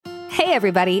Hey,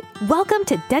 everybody. Welcome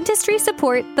to Dentistry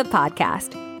Support, the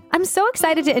podcast. I'm so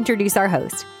excited to introduce our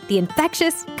host, the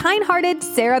infectious, kind-hearted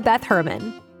Sarah Beth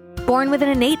Herman. Born with an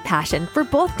innate passion for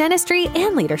both dentistry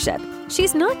and leadership,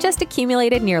 she's not just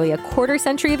accumulated nearly a quarter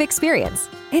century of experience.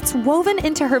 It's woven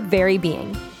into her very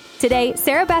being. Today,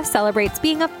 Sarah Beth celebrates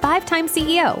being a 5-time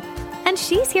CEO, and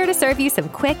she's here to serve you some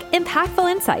quick, impactful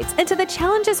insights into the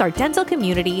challenges our dental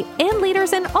community and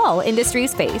leaders in all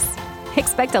industries face.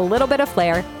 Expect a little bit of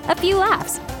flair, a few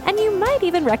laughs, and you might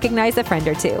even recognize a friend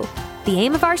or two. The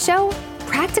aim of our show?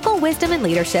 Practical wisdom and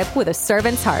leadership with a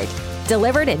servant's heart,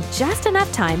 delivered in just enough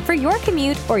time for your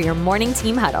commute or your morning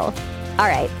team huddle. All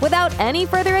right, without any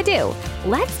further ado,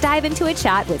 let's dive into a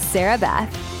chat with Sarah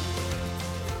Beth.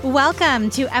 Welcome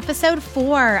to episode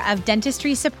 4 of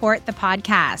Dentistry Support, the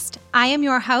podcast. I am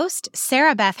your host,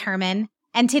 Sarah Beth Herman,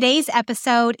 and today's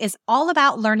episode is all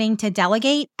about learning to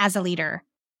delegate as a leader.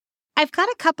 I've got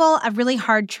a couple of really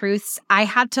hard truths I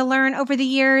had to learn over the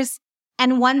years,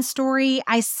 and one story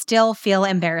I still feel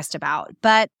embarrassed about,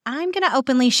 but I'm going to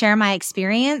openly share my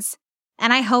experience,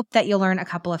 and I hope that you'll learn a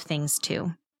couple of things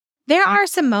too. There are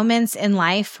some moments in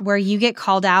life where you get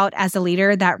called out as a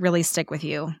leader that really stick with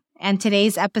you, and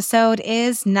today's episode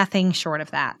is nothing short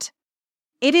of that.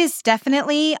 It is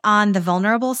definitely on the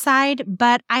vulnerable side,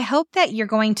 but I hope that you're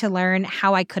going to learn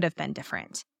how I could have been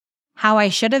different, how I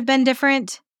should have been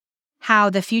different,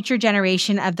 how the future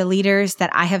generation of the leaders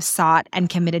that I have sought and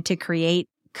committed to create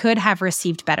could have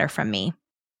received better from me.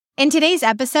 In today's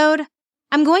episode,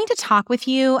 I'm going to talk with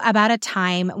you about a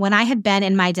time when I had been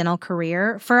in my dental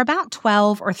career for about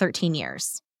 12 or 13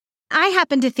 years. I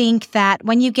happen to think that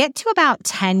when you get to about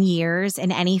 10 years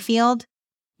in any field,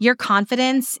 your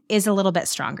confidence is a little bit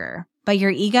stronger, but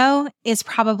your ego is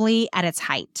probably at its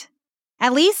height.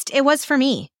 At least it was for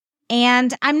me.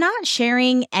 And I'm not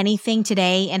sharing anything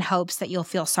today in hopes that you'll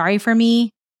feel sorry for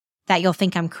me, that you'll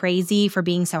think I'm crazy for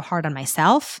being so hard on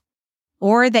myself,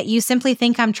 or that you simply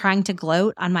think I'm trying to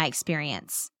gloat on my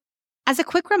experience. As a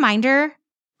quick reminder,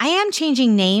 I am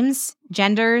changing names,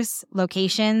 genders,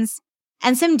 locations,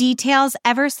 and some details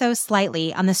ever so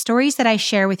slightly on the stories that I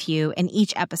share with you in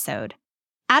each episode,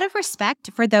 out of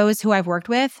respect for those who I've worked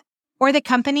with or the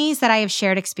companies that I have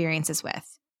shared experiences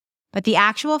with. But the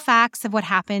actual facts of what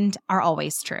happened are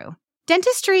always true.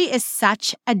 Dentistry is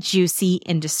such a juicy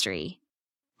industry.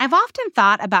 I've often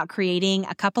thought about creating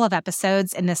a couple of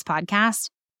episodes in this podcast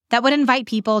that would invite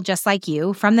people just like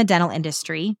you from the dental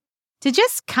industry to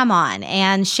just come on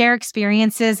and share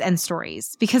experiences and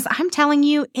stories, because I'm telling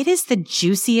you, it is the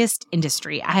juiciest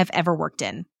industry I have ever worked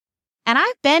in. And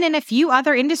I've been in a few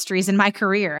other industries in my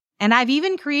career, and I've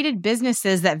even created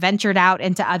businesses that ventured out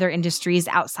into other industries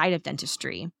outside of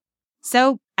dentistry.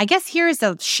 So I guess here's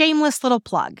a shameless little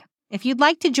plug. If you'd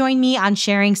like to join me on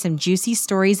sharing some juicy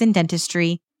stories in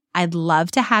dentistry, I'd love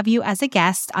to have you as a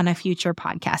guest on a future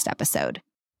podcast episode.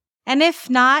 And if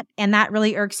not, and that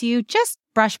really irks you, just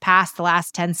brush past the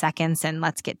last 10 seconds and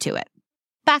let's get to it.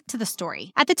 Back to the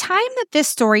story. At the time that this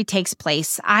story takes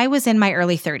place, I was in my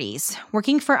early 30s,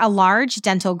 working for a large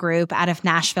dental group out of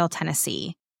Nashville,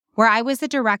 Tennessee, where I was the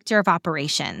director of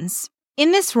operations.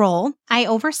 In this role, I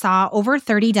oversaw over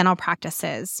 30 dental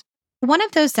practices. One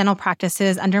of those dental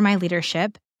practices under my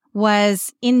leadership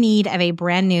was in need of a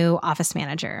brand new office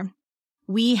manager.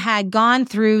 We had gone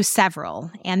through several,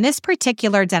 and this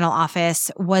particular dental office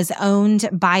was owned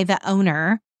by the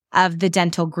owner of the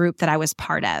dental group that I was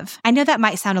part of. I know that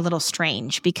might sound a little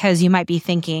strange because you might be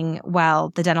thinking,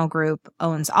 well, the dental group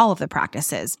owns all of the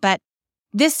practices, but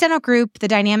this dental group, the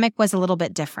dynamic was a little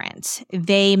bit different.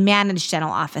 They managed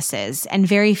dental offices, and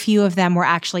very few of them were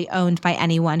actually owned by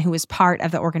anyone who was part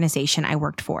of the organization I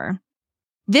worked for.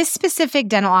 This specific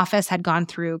dental office had gone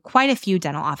through quite a few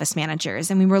dental office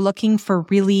managers, and we were looking for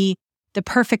really the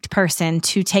perfect person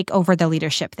to take over the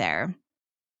leadership there.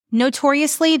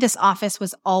 Notoriously, this office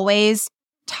was always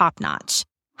top-notch,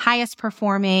 highest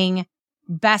performing,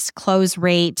 best close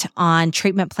rate on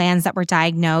treatment plans that were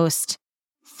diagnosed,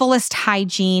 fullest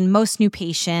hygiene, most new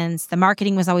patients. The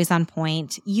marketing was always on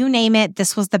point. You name it,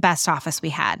 this was the best office we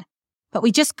had. But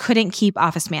we just couldn't keep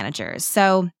office managers.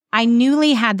 So I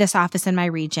newly had this office in my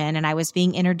region, and I was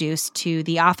being introduced to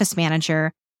the office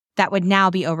manager that would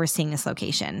now be overseeing this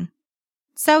location.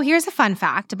 So here's a fun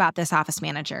fact about this office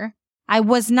manager. I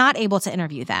was not able to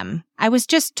interview them. I was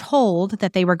just told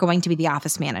that they were going to be the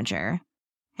office manager.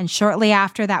 And shortly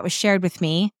after that was shared with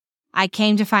me, I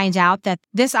came to find out that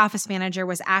this office manager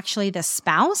was actually the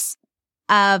spouse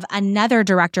of another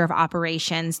director of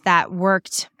operations that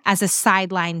worked as a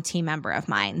sideline team member of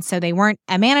mine. So they weren't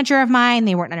a manager of mine,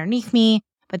 they weren't underneath me,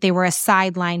 but they were a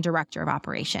sideline director of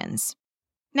operations.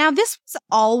 Now, this was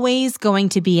always going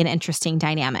to be an interesting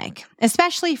dynamic,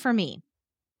 especially for me,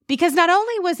 because not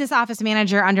only was this office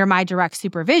manager under my direct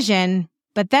supervision,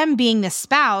 but them being the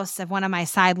spouse of one of my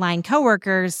sideline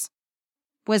coworkers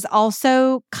was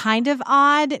also kind of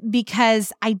odd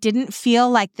because I didn't feel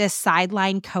like this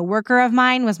sideline coworker of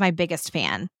mine was my biggest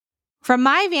fan. From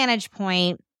my vantage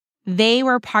point, they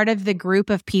were part of the group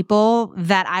of people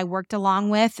that I worked along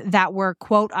with that were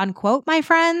quote unquote my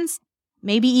friends,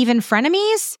 maybe even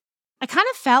frenemies. I kind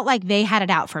of felt like they had it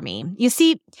out for me. You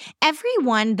see,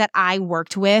 everyone that I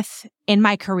worked with in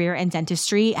my career in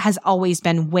dentistry has always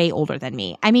been way older than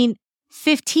me. I mean,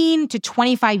 15 to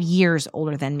 25 years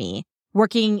older than me,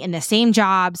 working in the same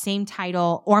job, same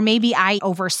title, or maybe I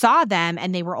oversaw them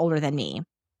and they were older than me.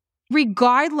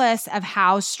 Regardless of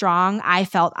how strong I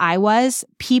felt I was,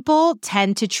 people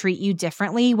tend to treat you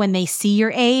differently when they see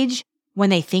your age, when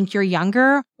they think you're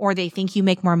younger, or they think you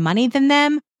make more money than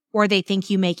them, or they think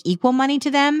you make equal money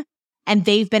to them, and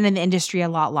they've been in the industry a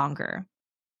lot longer.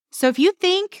 So if you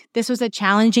think this was a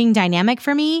challenging dynamic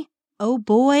for me, oh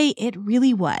boy, it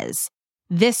really was.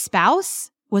 This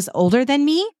spouse was older than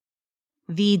me.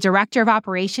 The director of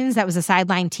operations that was a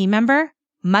sideline team member,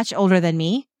 much older than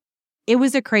me. It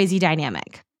was a crazy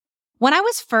dynamic. When I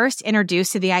was first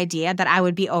introduced to the idea that I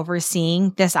would be overseeing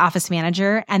this office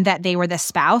manager and that they were the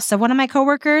spouse of one of my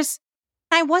coworkers,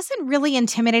 I wasn't really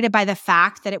intimidated by the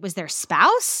fact that it was their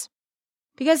spouse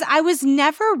because I was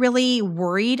never really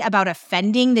worried about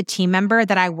offending the team member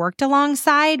that I worked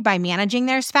alongside by managing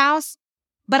their spouse.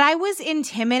 But I was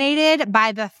intimidated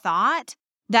by the thought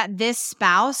that this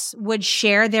spouse would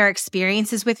share their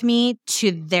experiences with me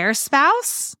to their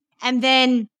spouse. And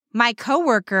then my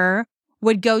coworker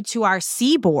would go to our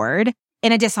C board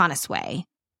in a dishonest way.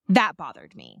 That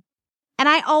bothered me. And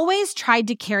I always tried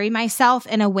to carry myself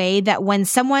in a way that when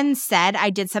someone said I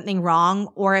did something wrong,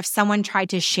 or if someone tried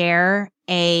to share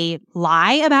a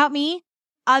lie about me,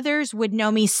 others would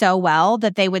know me so well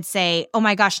that they would say, oh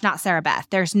my gosh, not Sarah Beth.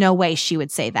 There's no way she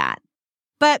would say that.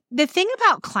 But the thing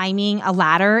about climbing a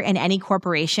ladder in any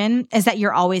corporation is that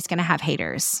you're always going to have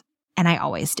haters. And I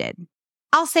always did.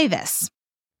 I'll say this.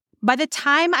 By the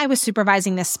time I was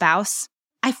supervising this spouse,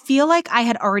 I feel like I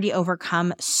had already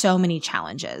overcome so many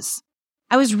challenges.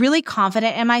 I was really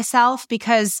confident in myself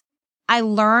because I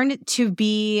learned to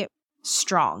be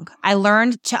strong. I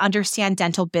learned to understand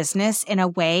dental business in a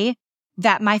way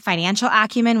that my financial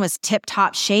acumen was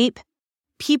tip-top shape.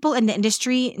 People in the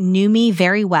industry knew me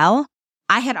very well.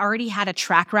 I had already had a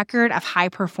track record of high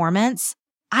performance.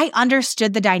 I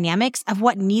understood the dynamics of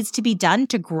what needs to be done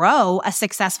to grow a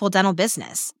successful dental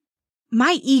business.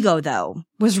 My ego, though,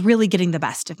 was really getting the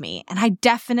best of me, and I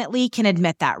definitely can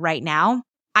admit that right now.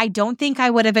 I don't think I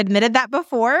would have admitted that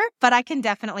before, but I can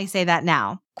definitely say that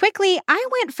now. Quickly, I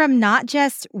went from not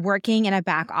just working in a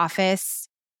back office,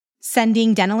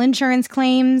 sending dental insurance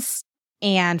claims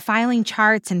and filing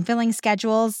charts and filling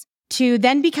schedules, to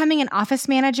then becoming an office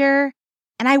manager.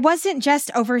 And I wasn't just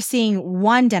overseeing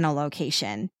one dental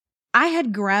location. I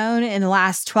had grown in the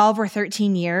last 12 or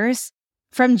 13 years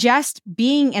from just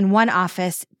being in one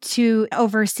office to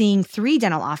overseeing 3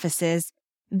 dental offices,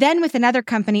 then with another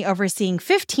company overseeing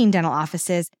 15 dental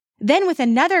offices, then with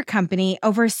another company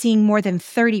overseeing more than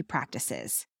 30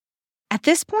 practices. At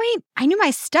this point, I knew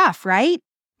my stuff, right?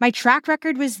 My track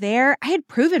record was there. I had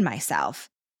proven myself.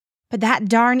 But that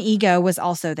darn ego was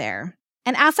also there.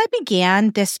 And as I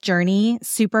began this journey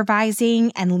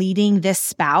supervising and leading this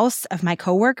spouse of my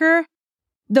coworker,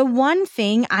 the one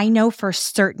thing I know for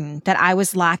certain that I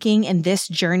was lacking in this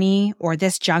journey or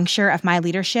this juncture of my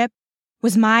leadership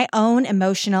was my own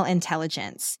emotional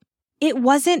intelligence. It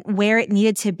wasn't where it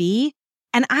needed to be,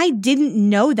 and I didn't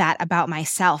know that about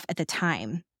myself at the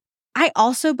time. I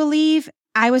also believe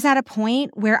I was at a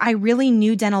point where I really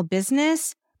knew dental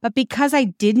business, but because I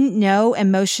didn't know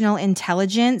emotional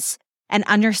intelligence and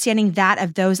understanding that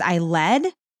of those I led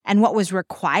and what was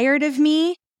required of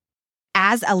me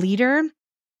as a leader,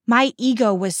 my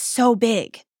ego was so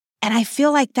big. And I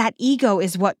feel like that ego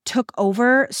is what took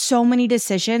over so many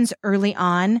decisions early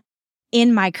on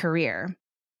in my career.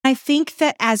 I think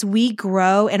that as we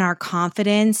grow in our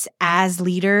confidence as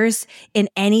leaders in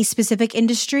any specific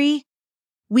industry,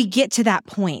 we get to that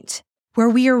point where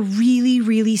we are really,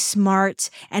 really smart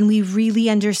and we really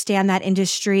understand that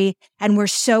industry and we're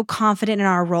so confident in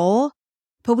our role,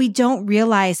 but we don't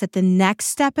realize that the next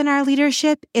step in our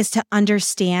leadership is to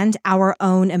understand our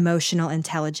own emotional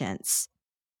intelligence.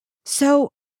 So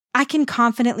I can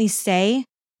confidently say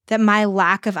that my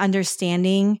lack of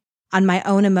understanding on my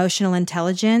own emotional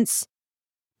intelligence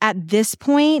at this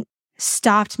point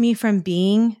stopped me from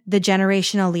being the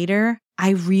generational leader I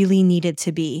really needed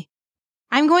to be.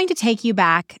 I'm going to take you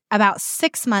back about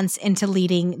 6 months into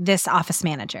leading this office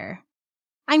manager.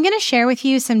 I'm going to share with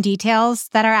you some details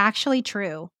that are actually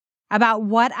true about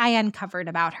what I uncovered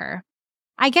about her.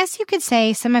 I guess you could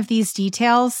say some of these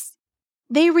details,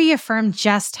 they reaffirm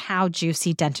just how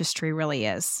juicy dentistry really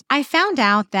is. I found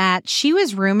out that she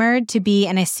was rumored to be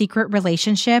in a secret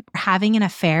relationship, having an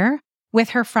affair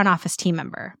with her front office team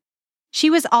member. She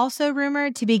was also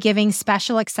rumored to be giving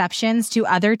special exceptions to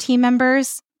other team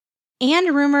members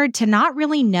and rumored to not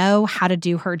really know how to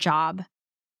do her job,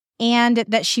 and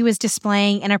that she was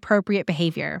displaying inappropriate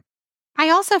behavior. I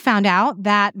also found out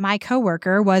that my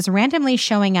coworker was randomly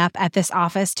showing up at this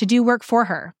office to do work for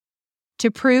her, to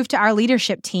prove to our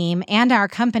leadership team and our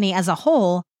company as a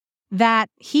whole that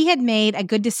he had made a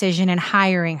good decision in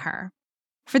hiring her.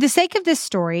 For the sake of this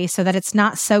story, so that it's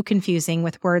not so confusing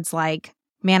with words like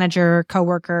manager,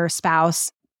 coworker,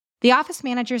 spouse, the office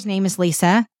manager's name is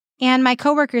Lisa, and my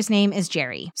coworker's name is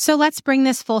Jerry. So let's bring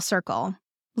this full circle.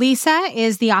 Lisa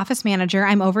is the office manager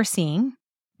I'm overseeing.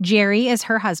 Jerry is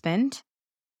her husband.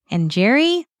 And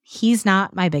Jerry, he's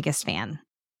not my biggest fan.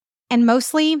 And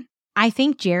mostly, I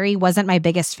think Jerry wasn't my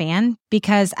biggest fan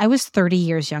because I was 30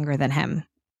 years younger than him.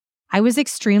 I was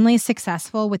extremely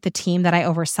successful with the team that I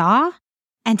oversaw,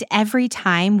 and every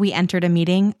time we entered a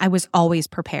meeting, I was always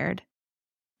prepared.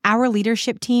 Our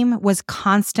leadership team was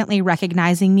constantly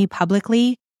recognizing me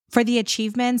publicly for the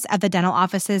achievements of the dental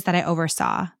offices that I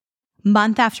oversaw.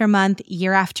 Month after month,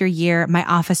 year after year, my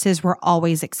offices were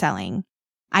always excelling.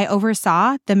 I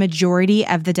oversaw the majority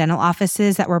of the dental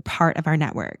offices that were part of our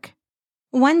network.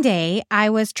 One day, I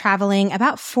was traveling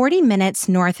about 40 minutes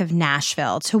north of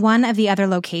Nashville to one of the other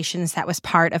locations that was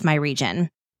part of my region.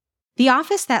 The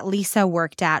office that Lisa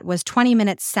worked at was 20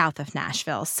 minutes south of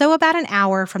Nashville, so about an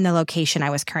hour from the location I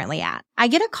was currently at. I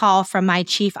get a call from my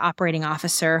chief operating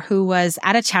officer, who was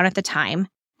out of town at the time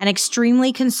and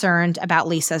extremely concerned about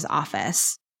Lisa's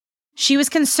office. She was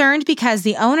concerned because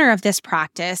the owner of this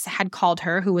practice had called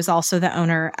her, who was also the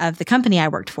owner of the company I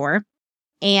worked for,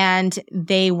 and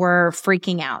they were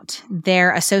freaking out.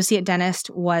 Their associate dentist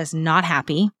was not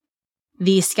happy.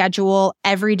 The schedule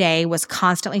every day was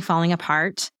constantly falling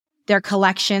apart. Their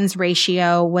collections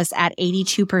ratio was at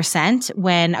 82%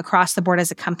 when across the board as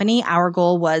a company, our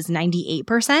goal was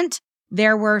 98%.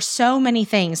 There were so many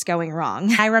things going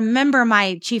wrong. I remember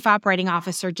my chief operating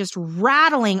officer just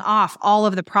rattling off all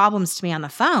of the problems to me on the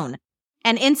phone.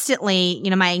 And instantly,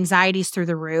 my anxiety's through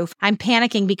the roof. I'm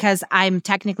panicking because I'm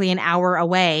technically an hour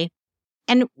away.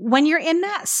 And when you're in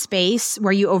that space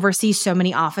where you oversee so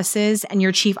many offices and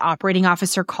your chief operating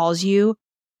officer calls you,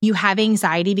 you have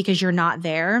anxiety because you're not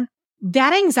there.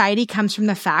 That anxiety comes from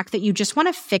the fact that you just want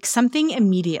to fix something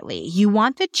immediately. You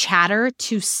want the chatter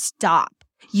to stop.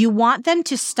 You want them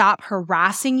to stop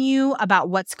harassing you about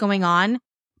what's going on,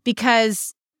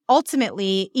 because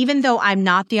ultimately, even though I'm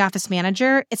not the office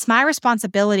manager, it's my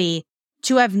responsibility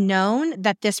to have known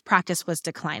that this practice was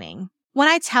declining. When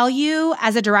I tell you,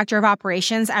 as a director of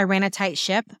operations, I ran a tight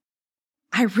ship,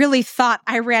 I really thought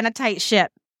I ran a tight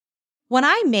ship. When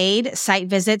I made site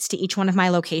visits to each one of my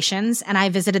locations, and I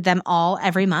visited them all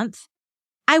every month,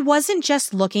 I wasn't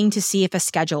just looking to see if a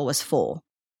schedule was full.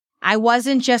 I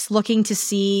wasn't just looking to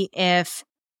see if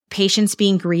patients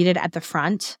being greeted at the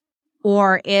front,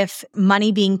 or if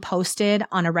money being posted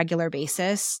on a regular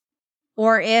basis,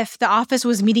 or if the office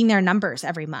was meeting their numbers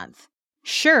every month.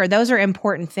 Sure, those are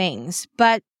important things,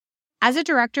 but as a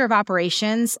director of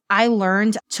operations, I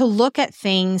learned to look at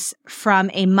things from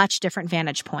a much different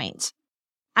vantage point.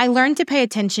 I learned to pay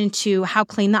attention to how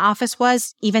clean the office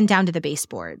was, even down to the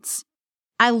baseboards.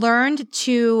 I learned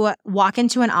to walk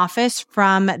into an office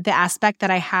from the aspect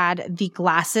that I had the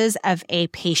glasses of a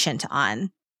patient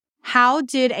on. How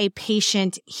did a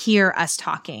patient hear us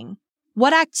talking?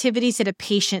 What activities did a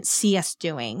patient see us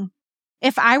doing?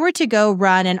 If I were to go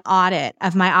run an audit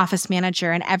of my office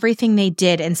manager and everything they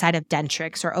did inside of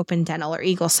Dentrix or Open Dental or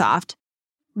EagleSoft,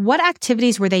 what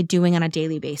activities were they doing on a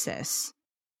daily basis?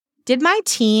 Did my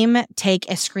team take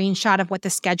a screenshot of what the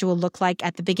schedule looked like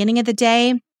at the beginning of the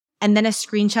day, and then a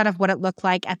screenshot of what it looked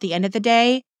like at the end of the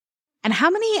day? And how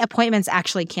many appointments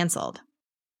actually canceled?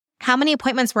 How many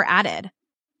appointments were added?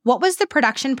 What was the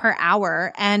production per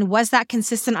hour, and was that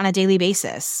consistent on a daily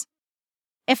basis?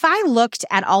 If I looked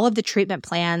at all of the treatment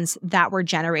plans that were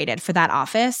generated for that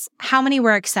office, how many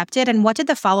were accepted, and what did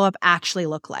the follow-up actually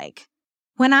look like?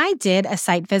 When I did a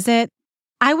site visit,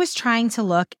 I was trying to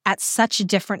look at such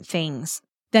different things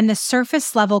than the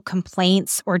surface level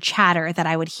complaints or chatter that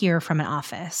I would hear from an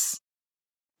office.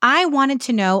 I wanted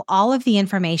to know all of the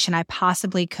information I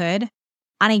possibly could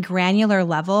on a granular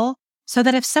level so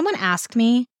that if someone asked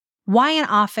me why an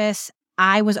office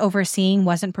I was overseeing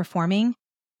wasn't performing,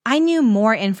 I knew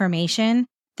more information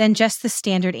than just the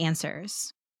standard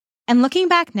answers. And looking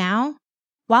back now,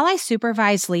 while I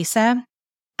supervised Lisa,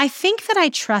 I think that I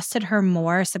trusted her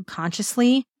more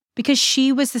subconsciously because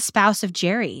she was the spouse of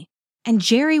Jerry, and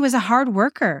Jerry was a hard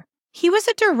worker. He was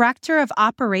a director of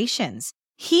operations.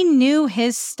 He knew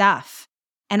his stuff.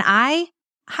 And I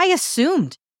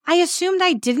assumed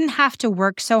I didn't have to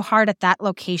work so hard at that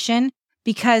location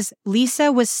because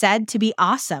Lisa was said to be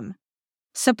awesome.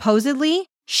 Supposedly,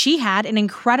 she had an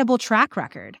incredible track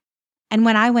record. And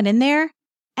when I went in there,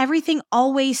 everything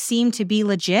always seemed to be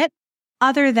legit,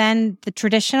 other than the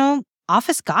traditional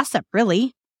office gossip,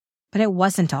 really. But it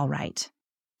wasn't all right.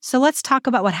 So let's talk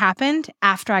about what happened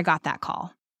after I got that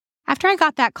call. After I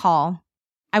got that call,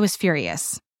 I was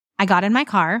furious. I got in my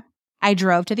car. I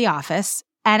drove to the office,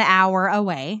 an hour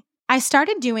away. I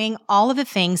started doing all of the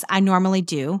things I normally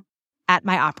do at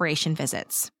my operation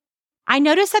visits. I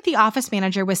noticed that the office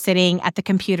manager was sitting at the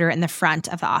computer in the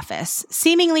front of the office,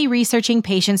 seemingly researching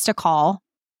patients to call,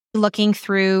 looking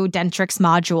through Dentrix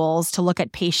modules to look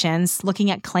at patients,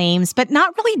 looking at claims, but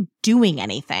not really doing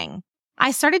anything.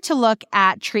 I started to look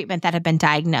at treatment that had been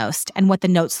diagnosed and what the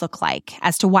notes look like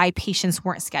as to why patients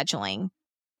weren't scheduling.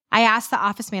 I asked the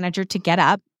office manager to get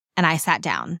up, and I sat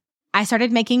down. I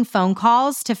started making phone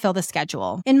calls to fill the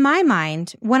schedule. In my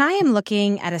mind, when I am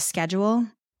looking at a schedule,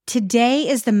 today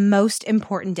is the most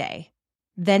important day.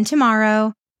 Then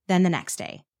tomorrow, then the next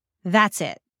day. That's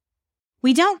it.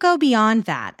 We don't go beyond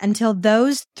that until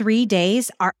those 3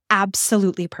 days are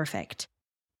absolutely perfect.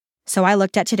 So I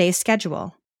looked at today's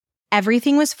schedule.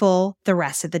 Everything was full the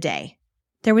rest of the day.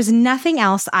 There was nothing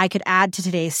else I could add to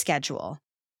today's schedule.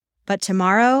 But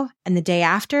tomorrow and the day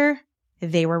after,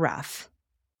 they were rough.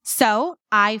 So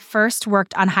I first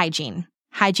worked on hygiene.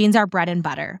 Hygiene's our bread and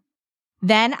butter.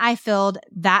 Then I filled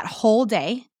that whole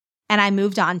day and I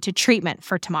moved on to treatment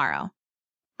for tomorrow.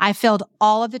 I filled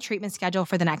all of the treatment schedule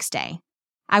for the next day.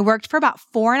 I worked for about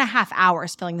 4.5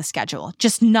 hours filling the schedule,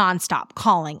 just nonstop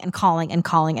calling and calling and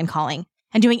calling and calling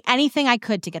and doing anything I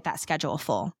could to get that schedule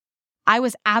full. I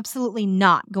was absolutely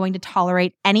not going to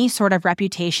tolerate any sort of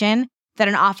reputation that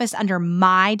an office under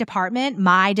my department,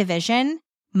 my division,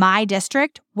 my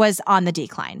district was on the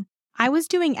decline. I was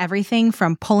doing everything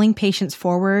from pulling patients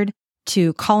forward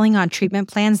to calling on treatment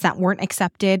plans that weren't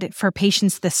accepted for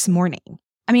patients this morning.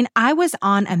 I mean, I was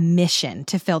on a mission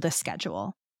to fill this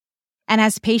schedule. And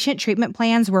as patient treatment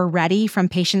plans were ready from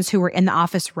patients who were in the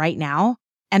office right now,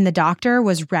 and the doctor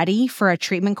was ready for a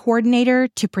treatment coordinator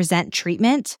to present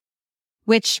treatment,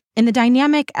 which in the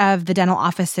dynamic of the dental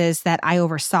offices that I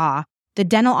oversaw, the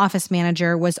dental office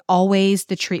manager was always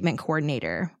the treatment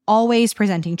coordinator, always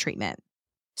presenting treatment.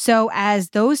 So as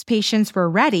those patients were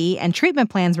ready and treatment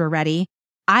plans were ready,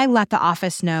 I let the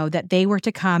office know that they were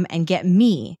to come and get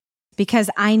me because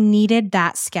I needed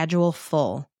that schedule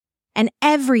full. And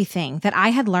everything that I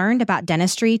had learned about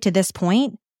dentistry to this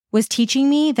point was teaching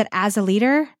me that as a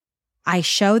leader, I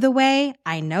show the way,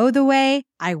 I know the way,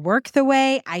 I work the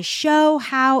way, I show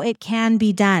how it can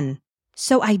be done.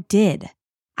 So I did.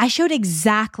 I showed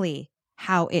exactly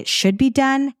how it should be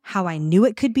done, how I knew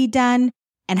it could be done,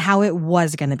 and how it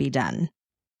was going to be done.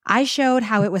 I showed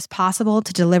how it was possible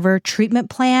to deliver treatment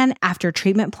plan after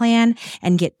treatment plan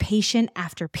and get patient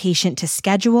after patient to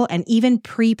schedule and even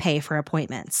prepay for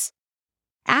appointments.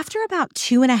 After about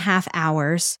 2.5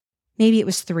 hours, maybe it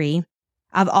was 3,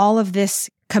 of all of this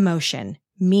commotion,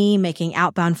 me making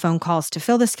outbound phone calls to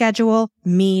fill the schedule,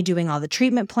 me doing all the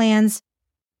treatment plans,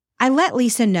 I let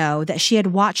Lisa know that she had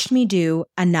watched me do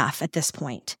enough at this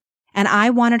point, and I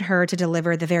wanted her to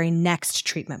deliver the very next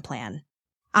treatment plan.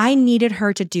 I needed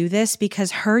her to do this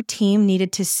because her team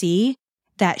needed to see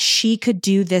that she could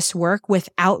do this work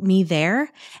without me there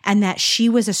and that she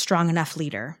was a strong enough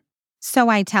leader. So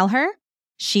I tell her,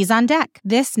 she's on deck.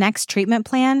 This next treatment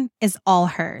plan is all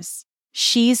hers.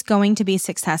 She's going to be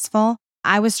successful.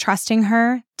 I was trusting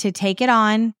her to take it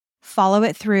on, follow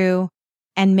it through,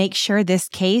 and make sure this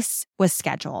case was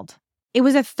scheduled. It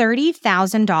was a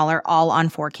 $30,000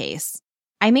 all-on-4 case.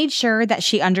 I made sure that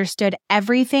she understood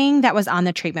everything that was on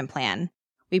the treatment plan.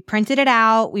 We printed it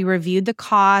out, we reviewed the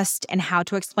cost and how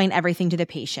to explain everything to the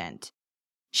patient.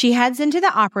 She heads into the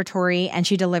operatory and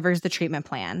she delivers the treatment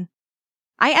plan.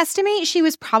 I estimate she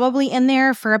was probably in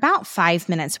there for about 5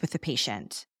 minutes with the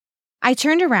patient. I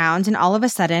turned around and all of a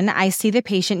sudden I see the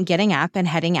patient getting up and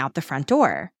heading out the front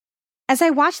door. As I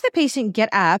watch the patient get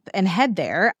up and head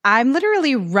there, I'm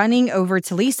literally running over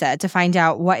to Lisa to find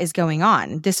out what is going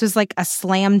on. This was like a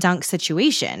slam dunk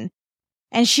situation.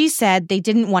 And she said they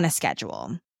didn't want to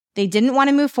schedule. They didn't want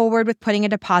to move forward with putting a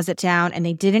deposit down, and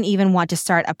they didn't even want to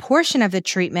start a portion of the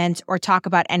treatment or talk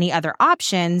about any other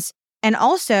options. And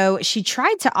also, she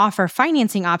tried to offer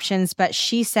financing options, but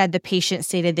she said the patient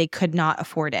stated they could not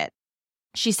afford it.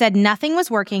 She said nothing was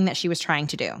working that she was trying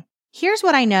to do. Here's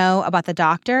what I know about the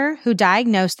doctor who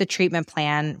diagnosed the treatment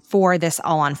plan for this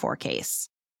all-on-4 case.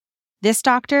 This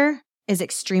doctor is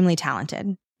extremely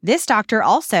talented. This doctor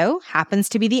also happens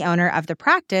to be the owner of the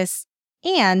practice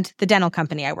and the dental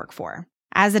company I work for.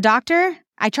 As a doctor,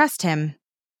 I trust him.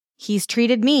 He's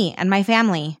treated me and my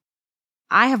family.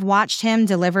 I have watched him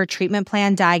deliver treatment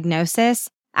plan diagnosis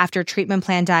after treatment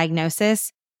plan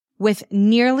diagnosis with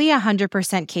nearly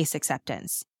 100% case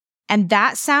acceptance. And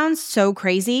that sounds so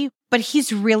crazy, but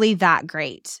he's really that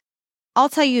great. I'll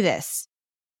tell you this.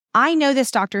 I know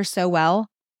this doctor so well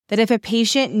that if a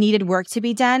patient needed work to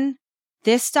be done,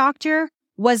 this doctor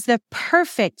was the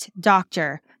perfect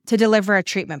doctor to deliver a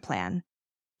treatment plan.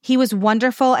 He was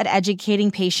wonderful at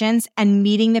educating patients and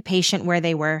meeting the patient where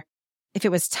they were. If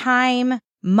it was time,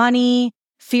 money,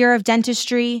 fear of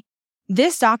dentistry,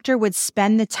 this doctor would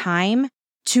spend the time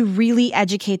to really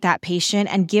educate that patient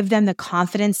and give them the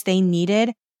confidence they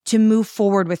needed to move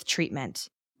forward with treatment.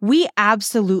 We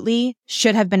absolutely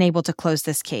should have been able to close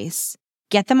this case,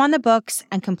 get them on the books,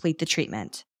 and complete the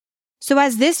treatment. So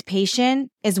as this patient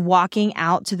is walking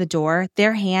out to the door,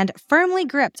 their hand firmly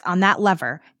gripped on that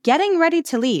lever, getting ready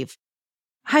to leave,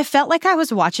 I felt like I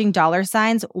was watching dollar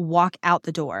signs walk out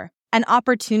the door, an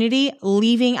opportunity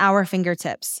leaving our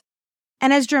fingertips.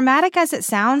 And as dramatic as it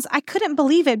sounds, I couldn't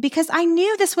believe it because I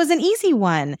knew this was an easy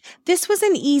one. This was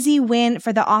an easy win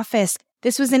for the office.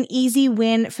 This was an easy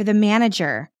win for the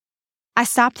manager. I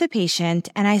stopped the patient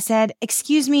and I said,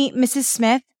 "Excuse me, Mrs.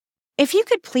 Smith, if you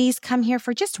could please come here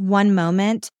for just one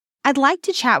moment, I'd like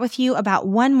to chat with you about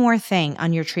one more thing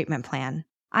on your treatment plan."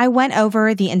 I went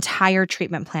over the entire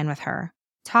treatment plan with her,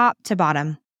 top to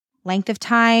bottom, length of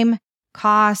time,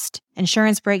 cost,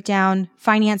 insurance breakdown,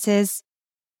 finances.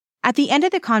 At the end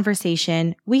of the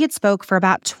conversation, we had spoke for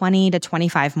about 20 to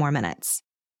 25 more minutes.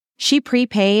 She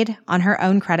prepaid on her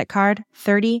own credit card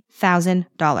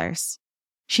 $30,000.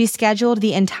 She scheduled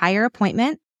the entire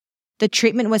appointment. The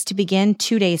treatment was to begin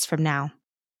 2 days from now.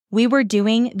 We were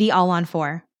doing the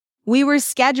all-on-4. We were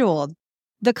scheduled.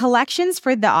 The collections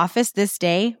for the office this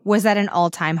day was at an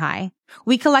all-time high.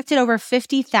 We collected over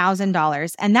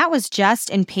 $50,000, and that was just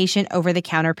in patient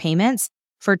over-the-counter payments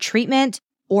for treatment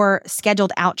or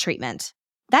scheduled out treatment.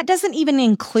 That doesn't even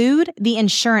include the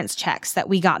insurance checks that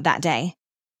we got that day.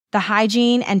 The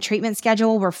hygiene and treatment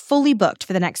schedule were fully booked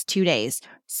for the next 2 days.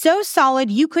 So solid,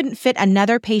 you couldn't fit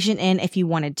another patient in if you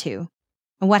wanted to.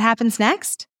 And what happens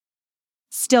next?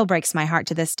 Still breaks my heart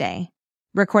to this day.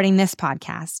 Recording this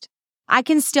podcast, I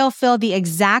can still feel the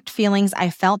exact feelings I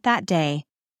felt that day.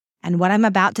 And what I'm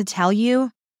about to tell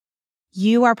you,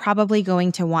 you are probably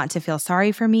going to want to feel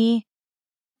sorry for me,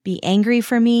 be angry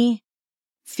for me,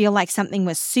 feel like something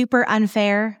was super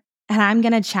unfair, and I'm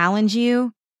going to challenge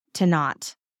you to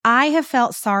not. I have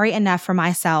felt sorry enough for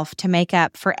myself to make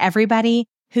up for everybody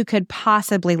who could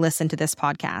possibly listen to this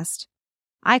podcast.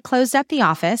 I closed up the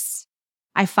office.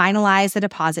 I finalized the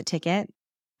deposit ticket.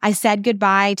 I said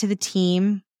goodbye to the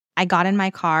team. I got in my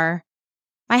car.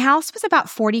 My house was about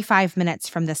 45 minutes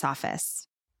from this office.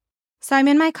 So I'm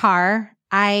in my car.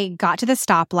 I got to the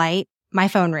stoplight. My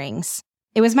phone rings.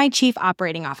 It was my chief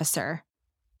operating officer.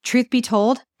 Truth be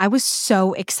told, I was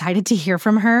so excited to hear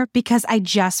from her because I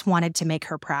just wanted to make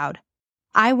her proud.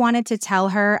 I wanted to tell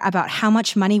her about how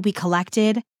much money we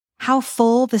collected, how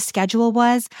full the schedule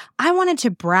was. I wanted to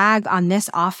brag on this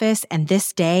office and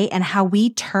this day and how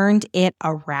we turned it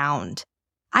around.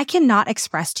 I cannot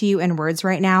express to you in words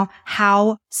right now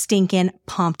how stinking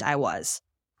pumped I was.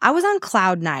 I was on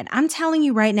cloud nine. I'm telling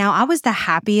you right now, I was the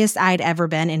happiest I'd ever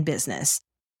been in business.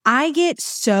 I get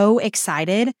so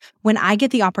excited when I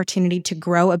get the opportunity to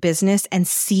grow a business and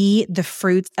see the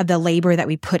fruits of the labor that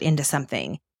we put into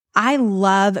something. I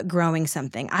love growing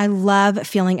something. I love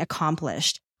feeling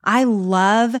accomplished. I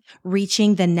love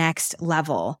reaching the next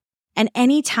level. And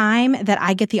any time that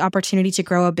I get the opportunity to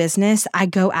grow a business, I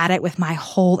go at it with my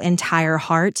whole entire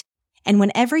heart. And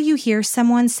whenever you hear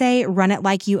someone say, "Run it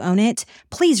like you own it,"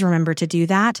 please remember to do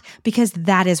that because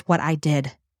that is what I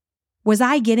did. Was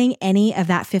I getting any of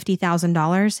that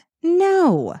 $50,000?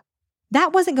 No,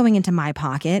 that wasn't going into my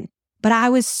pocket, but I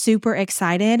was super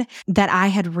excited that I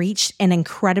had reached an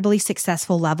incredibly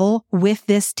successful level with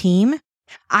this team.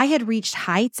 I had reached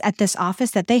heights at this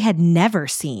office that they had never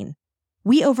seen.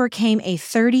 We overcame a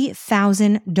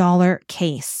 $30,000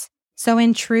 case. So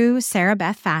in true Sarah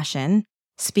Beth fashion,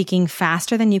 speaking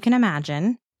faster than you can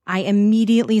imagine, I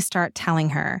immediately start telling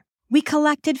her We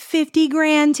collected 50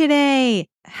 grand today.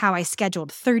 How I scheduled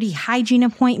 30 hygiene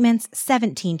appointments,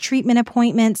 17 treatment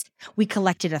appointments. We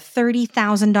collected a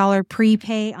 $30,000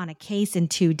 prepay on a case in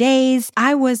 2 days.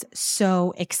 I was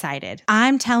so excited.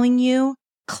 I'm telling you,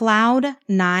 Cloud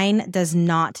 9 does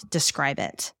not describe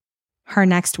it. Her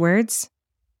next words,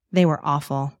 they were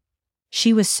awful.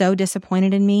 She was so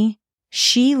disappointed in me.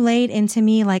 She laid into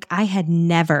me like I had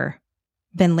never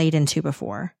been laid into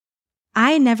before.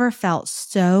 I never felt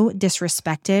so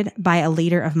disrespected by a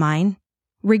leader of mine,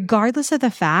 regardless of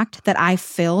the fact that I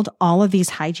filled all of these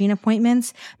hygiene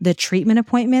appointments, the treatment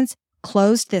appointments,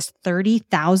 closed this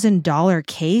 $30,000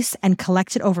 case, and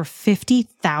collected over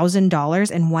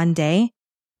 $50,000 in one day.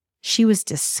 She was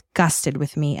disgusted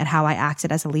with me at how I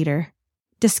acted as a leader.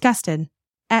 Disgusted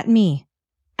at me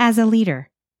as a leader.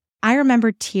 I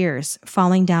remember tears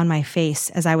falling down my face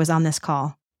as I was on this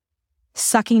call,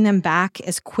 sucking them back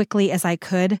as quickly as I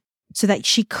could so that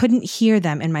she couldn't hear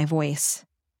them in my voice.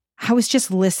 I was just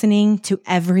listening to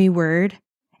every word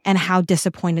and how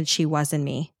disappointed she was in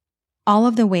me. All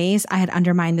of the ways I had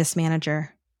undermined this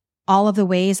manager. All of the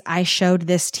ways I showed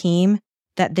this team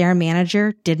that their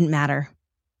manager didn't matter.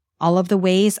 All of the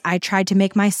ways I tried to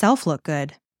make myself look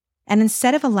good. And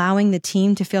instead of allowing the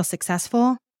team to feel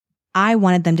successful, I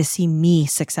wanted them to see me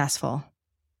successful.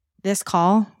 This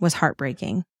call was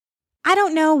heartbreaking. I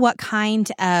don't know what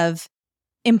kind of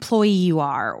employee you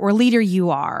are, or leader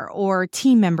you are, or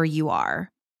team member you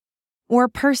are, or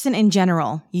person in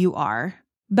general you are.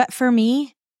 But for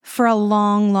me, for a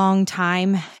long, long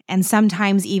time, and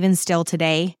sometimes even still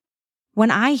today, when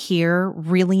I hear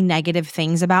really negative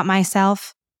things about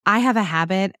myself, I have a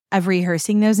habit of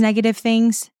rehearsing those negative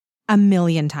things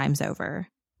 1,000,000 times over,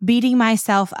 beating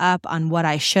myself up on what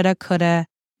I shoulda, coulda,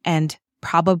 and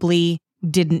probably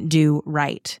didn't do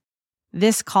right.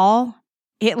 This call,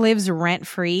 it lives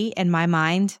rent-free in my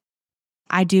mind.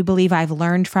 I do believe I've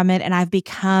learned from it and I've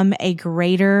become a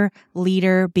greater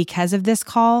leader because of this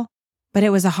call, but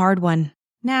it was a hard one.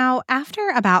 Now, after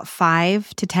about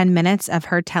 5 to 10 minutes of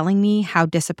her telling me how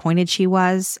disappointed she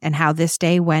was and how this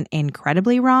day went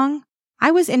incredibly wrong,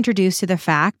 I was introduced to the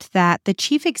fact that the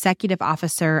chief executive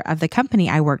officer of the company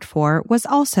I worked for was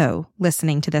also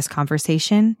listening to this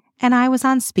conversation, and I was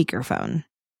on speakerphone.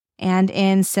 And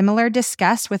in similar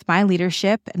disgust with my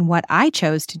leadership and what I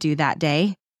chose to do that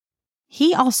day,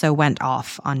 he also went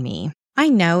off on me. I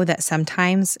know that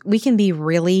sometimes we can be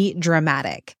really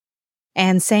dramatic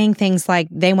and saying things like,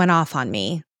 they went off on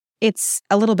me. It's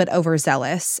a little bit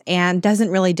overzealous and doesn't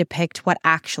really depict what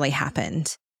actually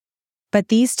happened. But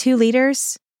these two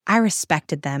leaders, I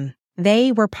respected them.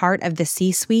 They were part of the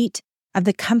C-suite of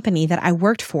the company that I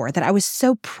worked for, that I was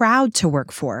so proud to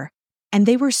work for. And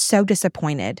they were so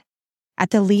disappointed at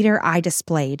the leader I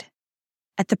displayed,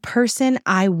 at the person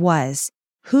I was,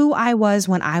 who I was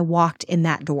when I walked in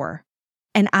that door.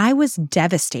 And I was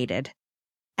devastated.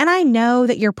 And I know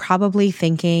that you're probably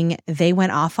thinking, they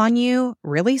went off on you?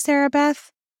 Really, Sarah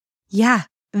Beth? Yeah,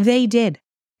 they did.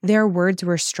 Their words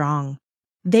were strong.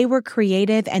 They were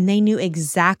creative and they knew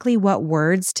exactly what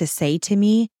words to say to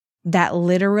me that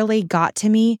literally got to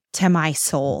me, to my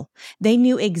soul. They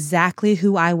knew exactly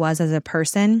who I was as a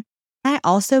person. I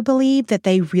also believe that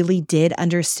they really did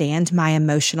understand my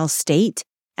emotional state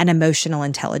and emotional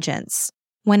intelligence.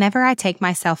 Whenever I take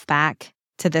myself back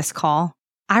to this call,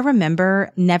 I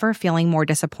remember never feeling more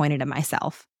disappointed in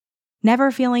myself, never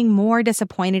feeling more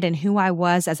disappointed in who I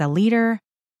was as a leader,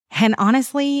 and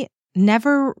honestly,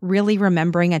 never really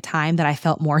remembering a time that I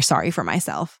felt more sorry for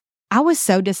myself. I was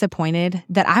so disappointed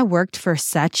that I worked for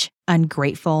such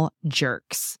ungrateful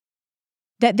jerks,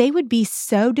 that they would be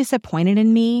so disappointed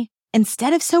in me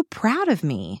instead of so proud of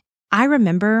me. I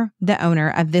remember the owner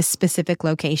of this specific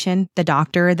location, the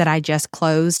doctor that I just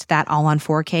closed that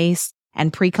all-on-4 case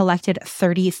and pre-collected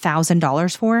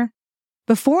 $30,000 for.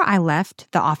 Before I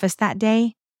left the office that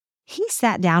day, he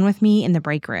sat down with me in the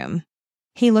break room.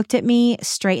 He looked at me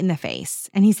straight in the face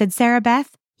and he said, Sarah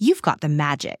Beth, you've got the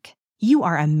magic. You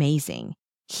are amazing.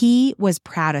 He was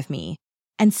proud of me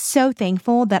and so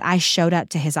thankful that I showed up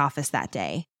to his office that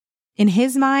day. In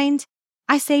his mind,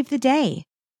 I saved the day.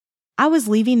 I was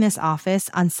leaving this office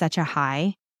on such a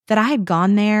high that I had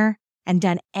gone there and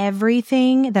done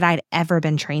everything that I'd ever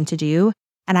been trained to do,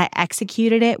 and I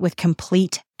executed it with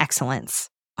complete excellence.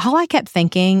 All I kept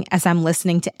thinking as I'm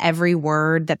listening to every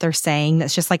word that they're saying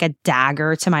that's just like a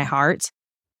dagger to my heart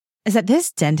is that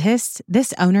this dentist,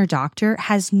 this owner doctor,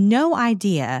 has no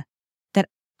idea that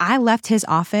I left his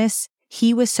office.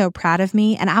 He was so proud of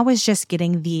me, and I was just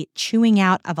getting the chewing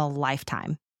out of a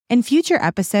lifetime. In future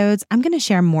episodes, I'm going to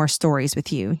share more stories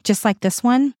with you, just like this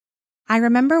one. I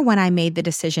remember when I made the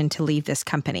decision to leave this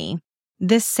company,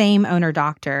 this same owner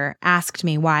doctor asked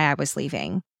me why I was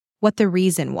leaving, what the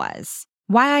reason was,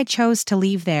 why I chose to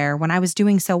leave there when I was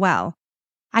doing so well.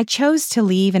 I chose to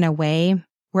leave in a way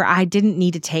where I didn't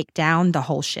need to take down the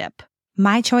whole ship.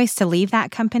 My choice to leave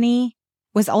that company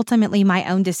was ultimately my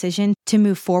own decision to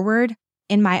move forward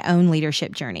in my own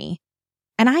leadership journey.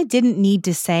 And I didn't need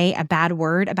to say a bad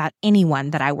word about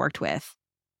anyone that I worked with.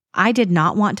 I did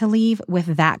not want to leave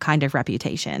with that kind of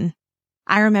reputation.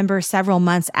 I remember several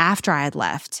months after I had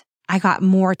left, I got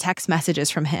more text messages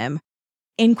from him,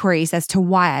 inquiries as to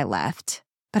why I left,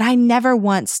 but I never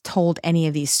once told any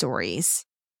of these stories.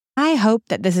 I hope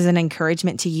that this is an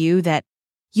encouragement to you that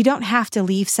you don't have to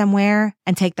leave somewhere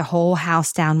and take the whole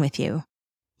house down with you.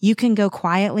 You can go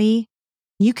quietly,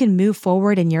 you can move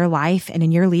forward in your life and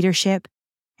in your leadership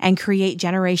and create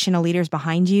generational leaders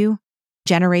behind you,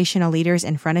 generational leaders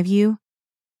in front of you,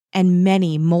 and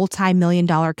many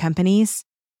multi-million-dollar companies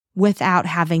without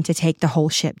having to take the whole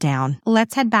ship down.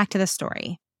 Let's head back to the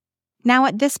story. Now,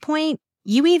 at this point,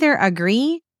 you either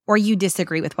agree or you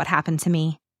disagree with what happened to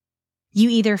me. You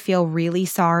either feel really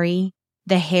sorry,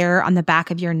 the hair on the back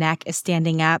of your neck is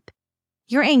standing up,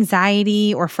 your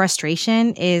anxiety or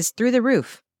frustration is through the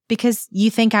roof because you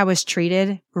think I was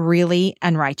treated really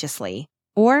unrighteously,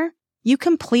 or you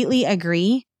completely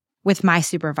agree with my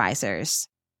supervisors,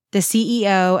 the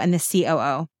CEO and the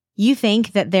COO. You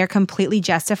think that they're completely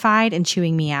justified in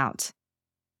chewing me out.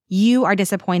 You are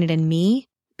disappointed in me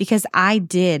because I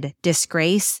did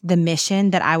disgrace the mission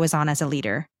that I was on as a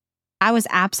leader. I was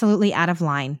absolutely out of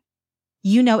line.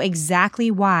 You know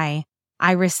exactly why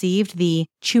I received the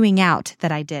chewing out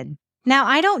that I did. Now,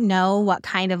 I don't know what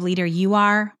kind of leader you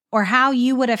are or how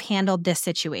you would have handled this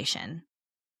situation,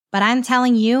 but I'm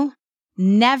telling you,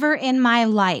 never in my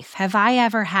life have I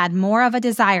ever had more of a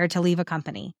desire to leave a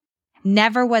company.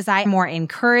 Never was I more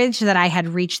encouraged that I had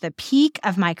reached the peak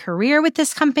of my career with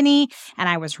this company and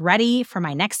I was ready for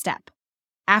my next step.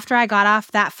 After I got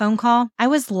off that phone call, I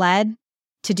was led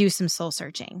to do some soul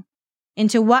searching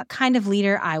into what kind of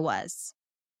leader I was.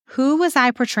 Who was I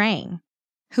portraying?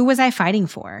 Who was I fighting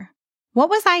for? What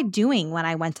was I doing when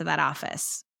I went to that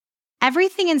office?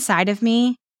 Everything inside of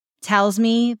me tells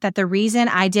me that the reason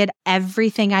I did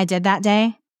everything I did that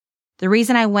day, the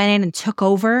reason I went in and took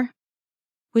over,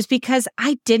 was because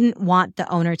I didn't want the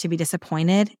owner to be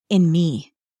disappointed in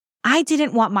me. I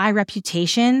didn't want my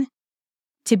reputation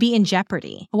to be in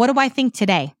jeopardy. What do I think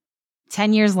today?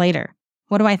 10 years later,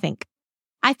 what do I think?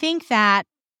 I think that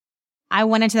I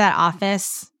went into that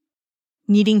office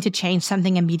needing to change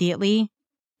something immediately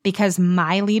because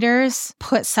my leaders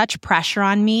put such pressure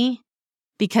on me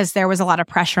because there was a lot of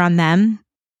pressure on them,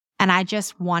 and I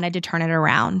just wanted to turn it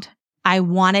around. I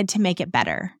wanted to make it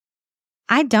better.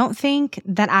 I don't think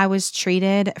that I was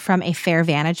treated from a fair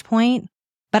vantage point,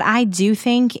 but I do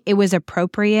think it was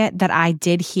appropriate that I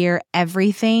did hear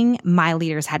everything my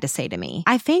leaders had to say to me.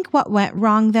 I think what went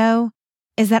wrong, though,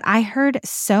 is that I heard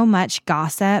so much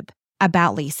gossip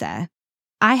about Lisa.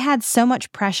 I had so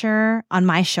much pressure on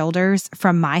my shoulders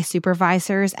from my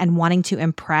supervisors and wanting to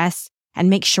impress and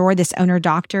make sure this owner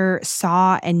doctor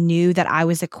saw and knew that I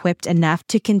was equipped enough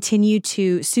to continue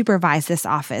to supervise this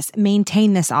office,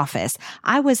 maintain this office.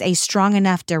 I was a strong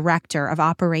enough director of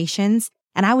operations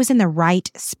and I was in the right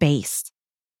space.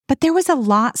 But there was a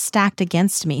lot stacked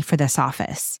against me for this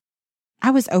office.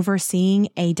 I was overseeing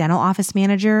a dental office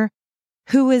manager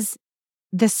who was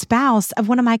the spouse of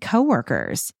one of my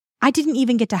coworkers. I didn't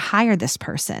even get to hire this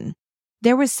person.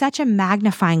 There was such a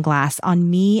magnifying glass on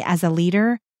me as a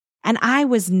leader, and I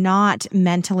was not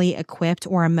mentally equipped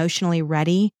or emotionally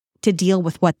ready to deal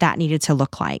with what that needed to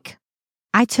look like.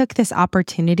 I took this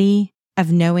opportunity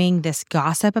of knowing this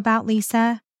gossip about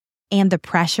Lisa and the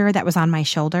pressure that was on my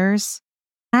shoulders.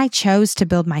 I chose to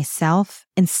build myself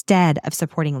instead of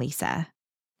supporting Lisa.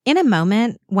 In a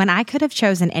moment when I could have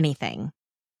chosen anything,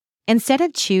 instead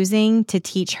of choosing to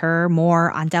teach her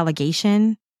more on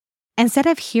delegation, instead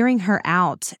of hearing her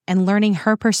out and learning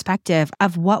her perspective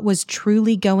of what was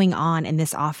truly going on in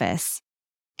this office,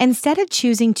 instead of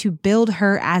choosing to build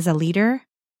her as a leader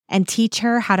and teach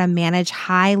her how to manage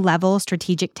high-level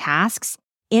strategic tasks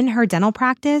in her dental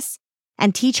practice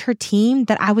and teach her team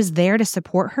that I was there to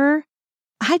support her,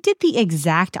 I did the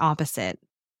exact opposite.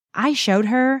 I showed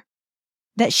her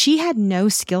that she had no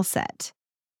skill set.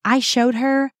 I showed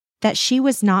her that she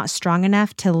was not strong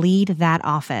enough to lead that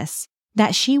office,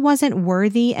 that she wasn't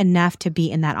worthy enough to be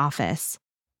in that office.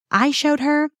 I showed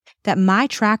her that my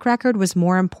track record was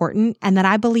more important and that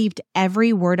I believed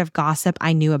every word of gossip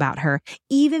I knew about her,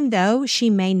 even though she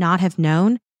may not have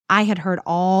known I had heard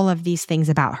all of these things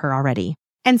about her already.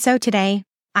 And so today,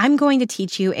 I'm going to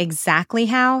teach you exactly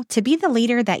how to be the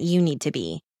leader that you need to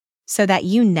be so that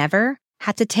you never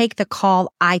had to take the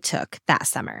call I took that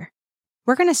summer.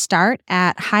 We're going to start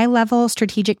at high-level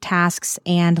strategic tasks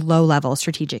and low-level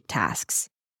strategic tasks.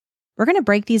 We're going to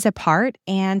break these apart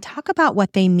and talk about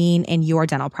what they mean in your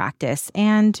dental practice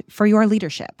and for your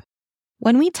leadership.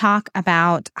 When we talk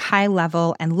about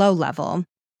high-level and low-level,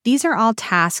 these are all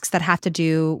tasks that have to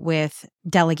do with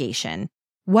delegation.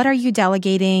 What are you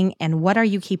delegating and what are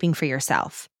you keeping for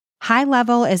yourself? High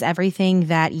level is everything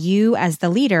that you as the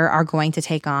leader are going to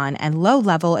take on, and low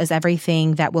level is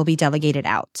everything that will be delegated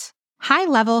out. High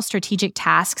level strategic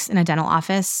tasks in a dental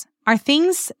office are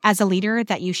things as a leader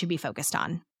that you should be focused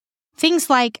on. Things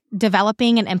like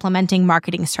developing and implementing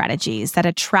marketing strategies that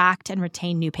attract and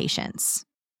retain new patients.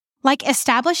 Like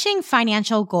establishing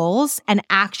financial goals and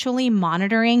actually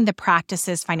monitoring the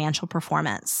practice's financial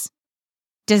performance.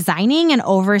 Designing and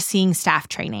overseeing staff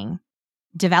training.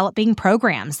 Developing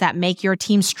programs that make your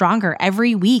team stronger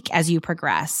every week as you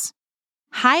progress.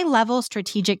 High-level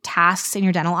strategic tasks in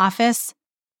your dental office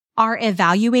are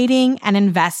evaluating and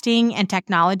investing in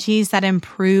technologies that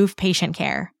improve patient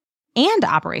care and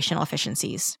operational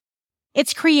efficiencies.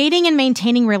 It's creating and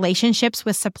maintaining relationships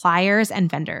with suppliers and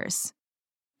vendors.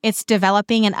 It's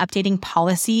developing and updating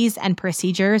policies and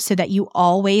procedures so that you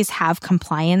always have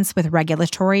compliance with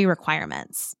regulatory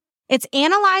requirements. It's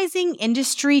analyzing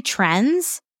industry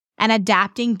trends and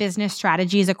adapting business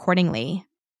strategies accordingly.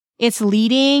 It's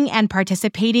leading and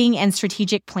participating in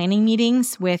strategic planning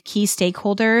meetings with key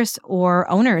stakeholders or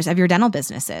owners of your dental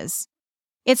businesses.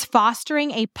 It's fostering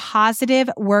a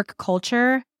positive work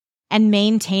culture and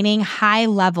maintaining high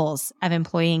levels of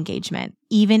employee engagement,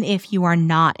 even if you are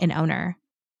not an owner.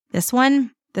 This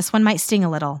one might sting a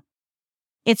little.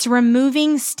 It's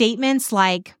removing statements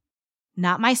like,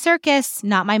 not my circus,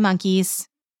 not my monkeys,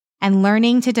 and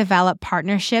learning to develop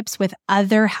partnerships with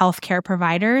other healthcare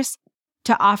providers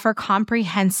to offer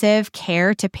comprehensive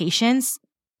care to patients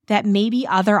that maybe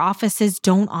other offices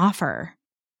don't offer.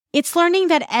 It's learning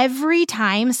that every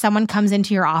time someone comes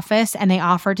into your office and they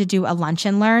offer to do a lunch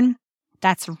and learn,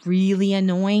 that's really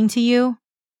annoying to you.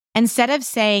 Instead of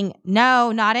saying,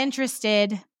 no, not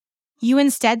interested, you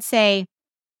instead say,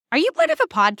 are you part of a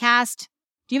podcast?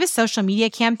 Do you have a social media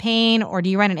campaign or do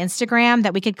you run an Instagram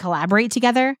that we could collaborate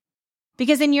together?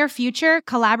 Because in your future,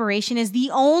 collaboration is the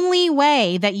only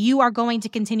way that you are going to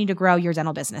continue to grow your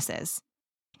dental businesses.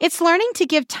 It's learning to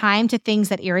give time to things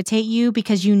that irritate you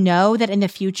because you know that in the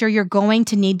future, you're going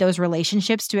to need those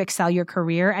relationships to excel your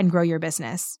career and grow your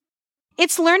business.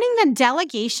 It's learning that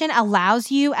delegation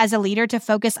allows you as a leader to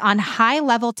focus on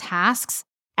high-level tasks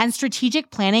and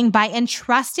strategic planning by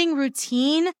entrusting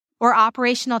routine or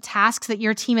operational tasks that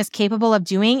your team is capable of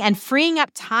doing and freeing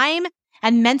up time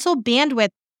and mental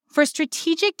bandwidth for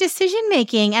strategic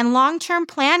decision-making and long-term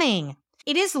planning.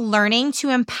 It is learning to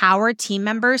empower team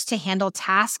members to handle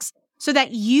tasks so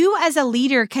that you as a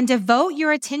leader can devote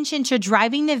your attention to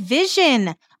driving the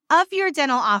vision of your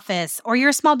dental office or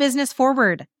your small business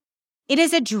forward. It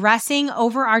is addressing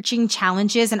overarching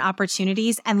challenges and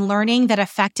opportunities and learning that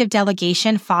effective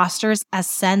delegation fosters a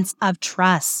sense of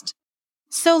trust.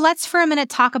 So let's for a minute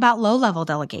talk about low-level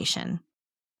delegation.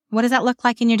 What does that look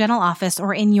like in your dental office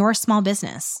or in your small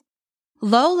business?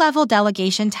 Low-level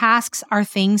delegation tasks are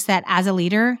things that as a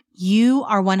leader, you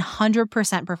are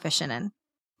 100% proficient in.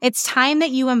 It's time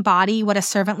that you embody what a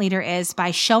servant leader is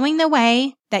by showing the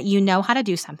way that you know how to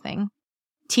do something,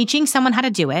 teaching someone how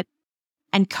to do it,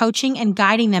 and coaching and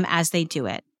guiding them as they do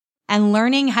it, and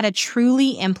learning how to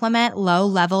truly implement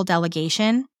low-level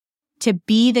delegation to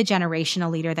be the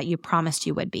generational leader that you promised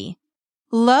you would be.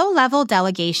 Low-level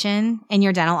delegation in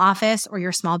your dental office or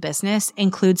your small business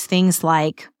includes things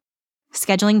like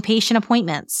scheduling patient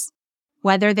appointments,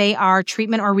 whether they are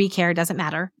treatment or recare, doesn't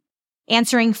matter,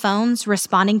 answering phones,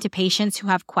 responding to patients who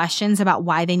have questions about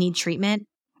why they need treatment,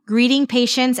 greeting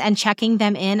patients and checking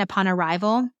them in upon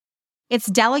arrival. It's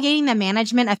delegating the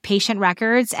management of patient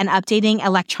records and updating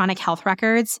electronic health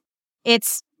records.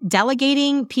 It's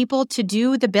delegating people to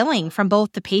do the billing from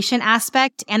both the patient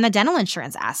aspect and the dental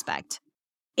insurance aspect.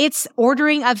 It's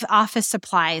ordering of office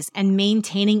supplies and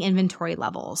maintaining inventory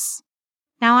levels.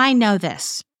 Now, I know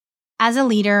this. As a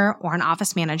leader or an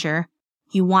office manager,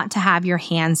 you want to have your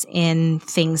hands in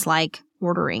things like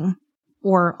ordering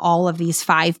or all of these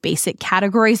 5 basic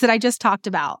categories that I just talked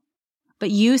about.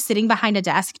 But you sitting behind a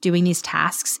desk doing these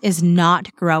tasks is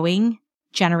not growing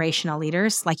generational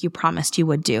leaders like you promised you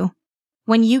would do.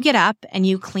 When you get up and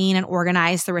you clean and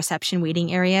organize the reception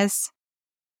waiting areas,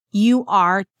 you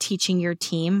are teaching your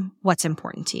team what's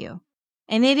important to you.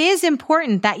 And it is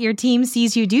important that your team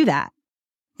sees you do that.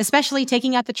 especially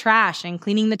taking out the trash and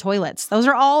cleaning the toilets. Those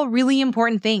are all really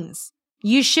important things.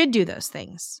 You should do those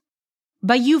things.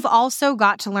 But you've also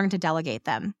got to learn to delegate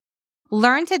them.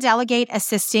 Learn to delegate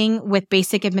assisting with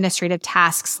basic administrative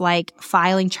tasks like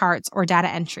filing charts or data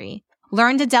entry.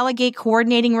 Learn to delegate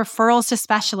coordinating referrals to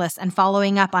specialists and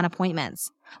following up on appointments.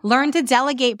 Learn to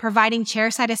delegate providing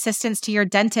chairside assistance to your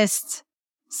dentists.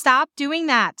 Stop doing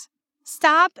that.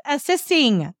 Stop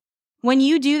assisting. When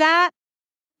you do that,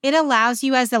 it allows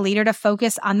you as a leader to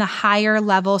focus on the higher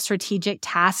level strategic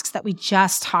tasks that we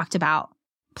just talked about.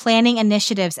 Planning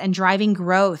initiatives and driving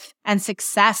growth and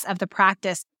success of the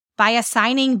practice by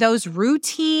assigning those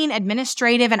routine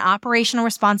administrative and operational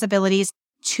responsibilities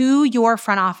to your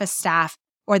front office staff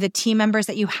or the team members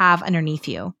that you have underneath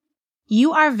you.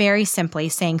 You are very simply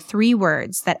saying 3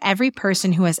 words that every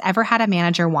person who has ever had a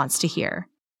manager wants to hear.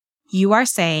 You are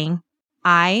saying,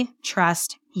 I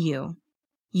trust you.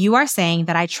 You are saying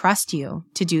that I trust you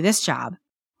to do this job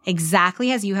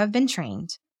exactly as you have been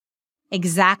trained,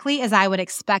 exactly as I would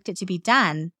expect it to be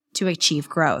done to achieve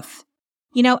growth.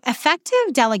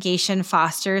 Effective delegation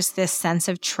fosters this sense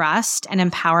of trust and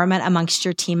empowerment amongst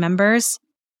your team members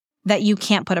that you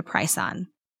can't put a price on.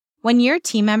 When your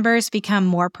team members become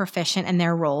more proficient in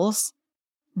their roles,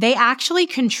 they actually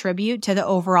contribute to the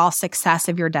overall success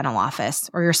of your dental office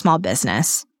or your small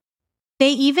business.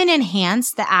 They even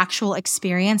enhance the actual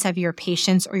experience of your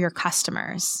patients or your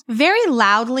customers. Very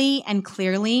loudly and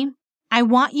clearly, I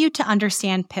want you to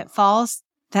understand pitfalls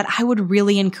that I would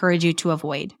really encourage you to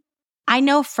avoid. I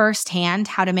know firsthand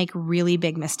how to make really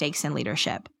big mistakes in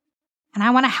leadership, and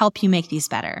I want to help you make these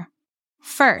better.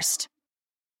 First,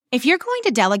 if you're going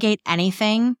to delegate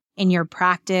anything in your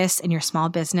practice, in your small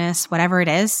business, whatever it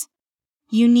is,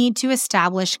 you need to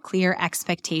establish clear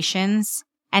expectations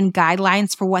and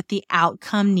guidelines for what the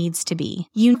outcome needs to be.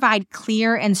 You provide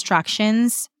clear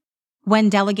instructions when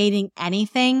delegating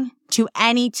anything to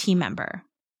any team member.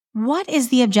 What is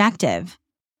the objective?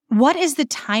 What is the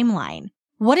timeline?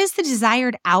 What is the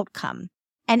desired outcome?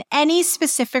 And any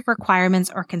specific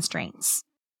requirements or constraints.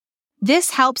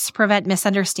 This helps prevent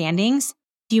misunderstandings.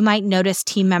 You might notice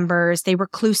team members, they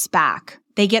recluse back.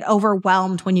 They get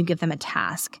overwhelmed when you give them a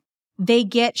task. They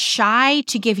get shy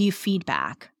to give you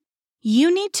feedback.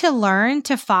 You need to learn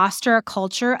to foster a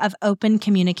culture of open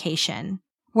communication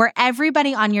where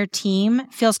everybody on your team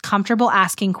feels comfortable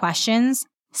asking questions,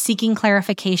 seeking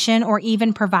clarification, or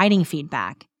even providing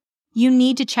feedback. You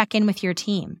need to check in with your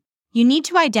team. You need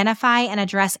to identify and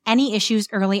address any issues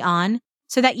early on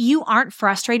so that you aren't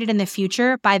frustrated in the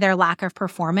future by their lack of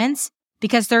performance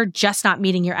because they're just not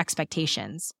meeting your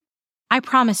expectations. I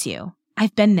promise you,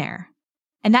 I've been there.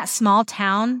 In that small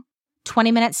town,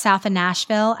 20 minutes south of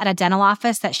Nashville, at a dental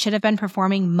office that should have been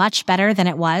performing much better than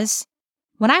it was,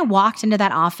 when I walked into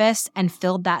that office and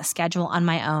filled that schedule on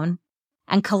my own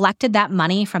and collected that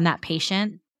money from that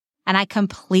patient, and I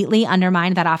completely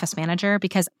undermined that office manager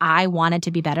because I wanted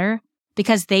to be better,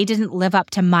 because they didn't live up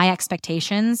to my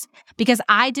expectations, because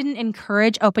I didn't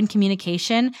encourage open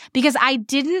communication, because I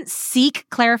didn't seek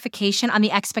clarification on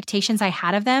the expectations I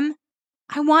had of them,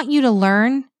 I want you to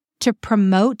learn to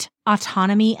promote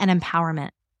autonomy and empowerment.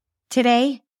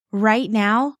 Today, right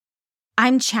now,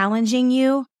 I'm challenging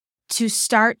you to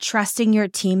start trusting your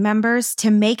team members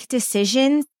to make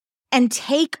decisions and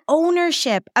take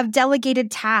ownership of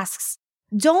delegated tasks.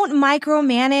 Don't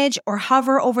micromanage or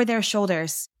hover over their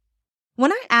shoulders.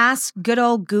 When I asked good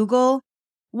old Google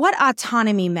what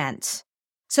autonomy meant,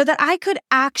 so that I could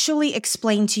actually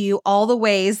explain to you all the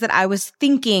ways that I was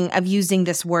thinking of using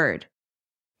this word,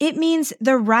 it means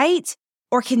the right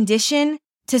or condition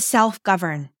to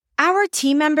self-govern. Our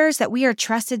team members that we are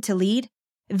trusted to lead,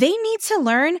 they need to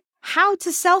learn how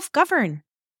to self-govern.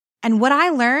 And what I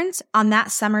learned on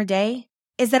that summer day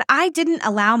is that I didn't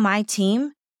allow my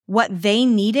team what they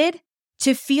needed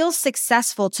to feel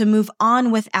successful to move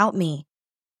on without me.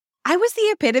 I was the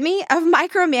epitome of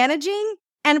micromanaging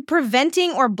and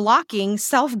preventing or blocking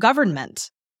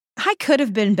self-government. I could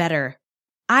have been better.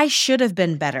 I should have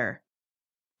been better.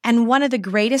 And one of the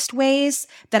greatest ways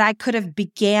that I could have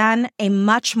began a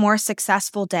much more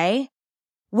successful day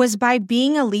was by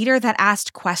being a leader that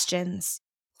asked questions,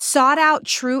 sought out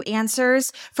true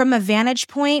answers from a vantage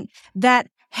point that,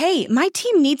 hey, my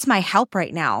team needs my help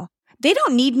right now. They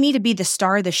don't need me to be the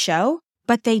star of the show,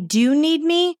 but they do need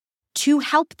me to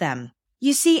help them.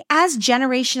 You see, as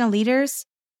generational leaders,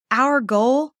 our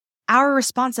goal, our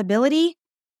responsibility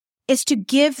is to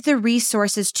give the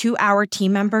resources to our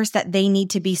team members that they need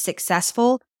to be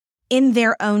successful in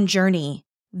their own journey.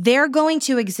 They're going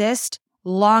to exist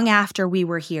long after we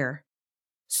were here.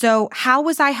 So how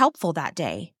was I helpful that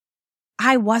day?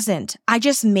 I wasn't. I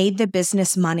just made the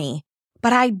business money,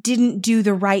 but I didn't do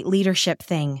the right leadership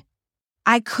thing.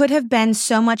 I could have been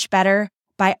so much better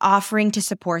by offering to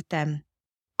support them,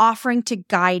 offering to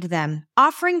guide them,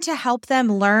 offering to help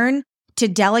them learn to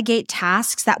delegate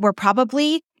tasks that were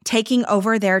probably taking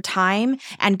over their time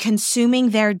and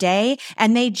consuming their day,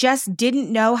 and they just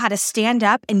didn't know how to stand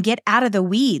up and get out of the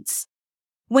weeds.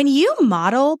 When you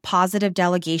model positive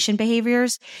delegation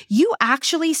behaviors, you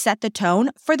actually set the tone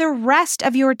for the rest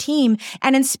of your team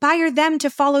and inspire them to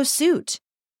follow suit.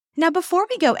 Now, before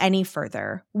we go any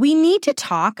further, we need to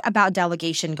talk about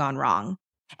delegation gone wrong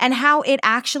and how it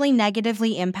actually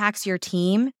negatively impacts your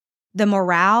team, the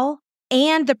morale,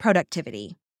 and the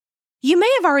productivity. You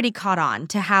may have already caught on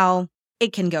to how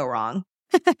it can go wrong,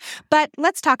 but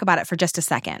let's talk about it for just a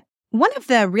second. One of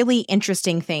the really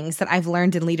interesting things that I've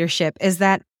learned in leadership is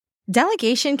that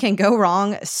delegation can go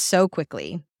wrong so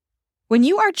quickly. When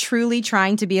you are truly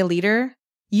trying to be a leader,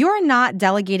 you're not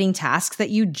delegating tasks that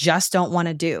you just don't want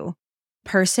to do.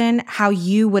 Person, how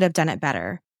you would have done it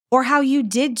better, or how you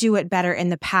did do it better in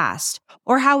the past,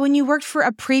 or how when you worked for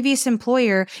a previous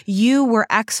employer, you were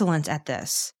excellent at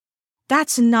this.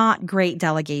 That's not great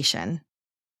delegation.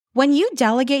 When you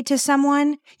delegate to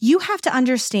someone, you have to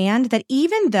understand that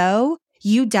even though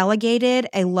you delegated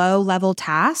a low-level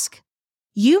task,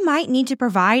 you might need to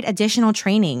provide additional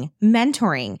training,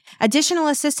 mentoring, additional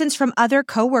assistance from other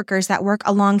coworkers that work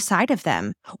alongside of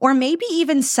them, or maybe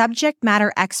even subject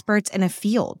matter experts in a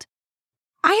field.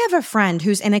 I have a friend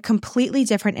who's in a completely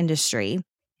different industry,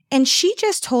 and she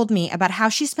just told me about how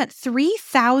she spent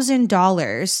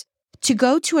 $3,000 to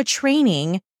go to a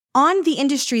training on the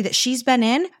industry that she's been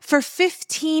in for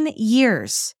 15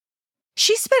 years.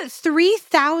 She spent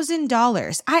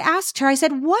 $3,000. I asked her, I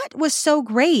said, what was so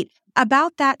great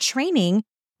about that training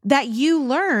that you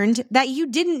learned that you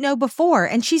didn't know before?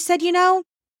 And she said,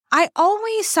 I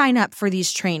always sign up for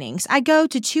these trainings. I go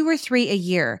to 2 or 3 a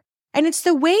year. And it's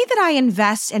the way that I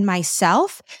invest in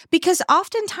myself because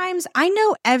oftentimes I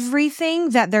know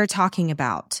everything that they're talking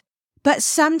about. But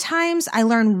sometimes I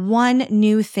learn one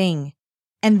new thing.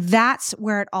 And that's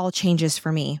where it all changes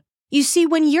for me. You see,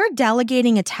 when you're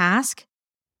delegating a task,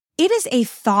 it is a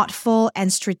thoughtful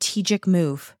and strategic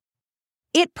move.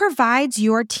 It provides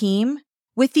your team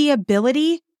with the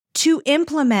ability to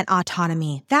implement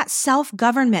autonomy, that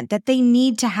self-government that they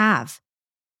need to have.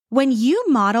 When you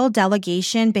model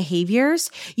delegation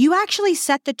behaviors, you actually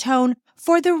set the tone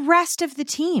for the rest of the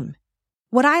team.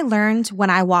 What I learned when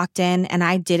I walked in and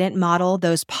I didn't model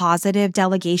those positive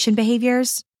delegation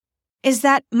behaviors is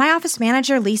that my office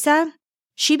manager, Lisa,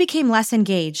 she became less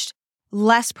engaged,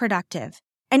 less productive,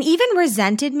 and even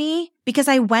resented me because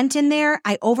I went in there,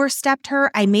 I overstepped her,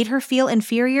 I made her feel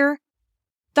inferior.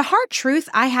 The hard truth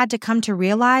I had to come to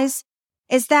realize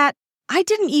is that I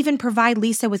didn't even provide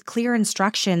Lisa with clear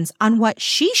instructions on what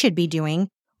she should be doing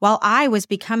while I was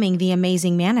becoming the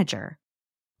amazing manager,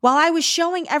 while I was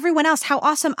showing everyone else how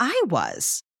awesome I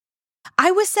was.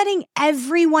 I was setting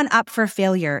everyone up for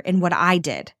failure in what I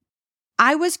did.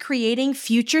 I was creating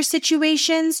future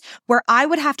situations where I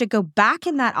would have to go back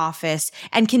in that office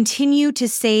and continue to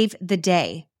save the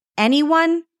day.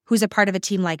 Anyone who's a part of a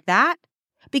team like that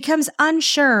becomes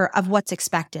unsure of what's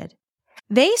expected.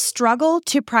 They struggle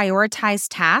to prioritize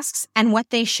tasks and what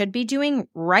they should be doing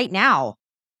right now.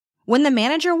 When the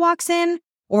manager walks in,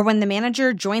 or when the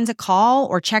manager joins a call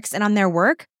or checks in on their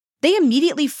work, they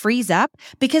immediately freeze up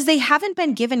because they haven't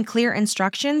been given clear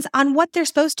instructions on what they're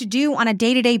supposed to do on a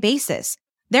day-to-day basis.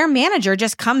 Their manager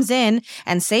just comes in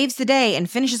and saves the day and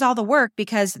finishes all the work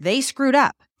because they screwed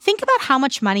up. Think about how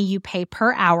much money you pay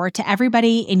per hour to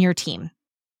everybody in your team.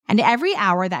 And every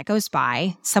hour that goes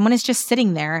by, someone is just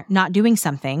sitting there not doing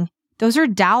something. Those are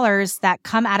dollars that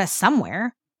come out of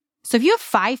somewhere. So if you have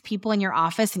 5 people in your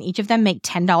office and each of them make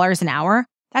 $10 an hour,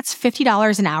 that's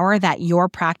 $50 an hour that your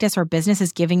practice or business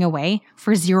is giving away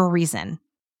for zero reason.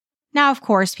 Now, of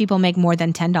course, people make more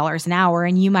than $10 an hour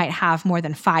and you might have more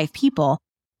than 5 people,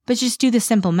 but just do the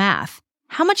simple math.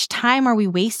 How much time are we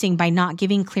wasting by not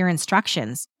giving clear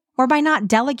instructions or by not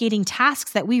delegating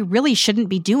tasks that we really shouldn't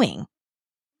be doing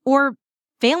or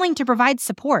failing to provide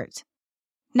support?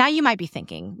 Now you might be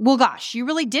thinking, well, gosh, you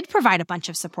really did provide a bunch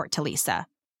of support to Lisa.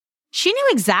 She knew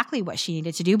exactly what she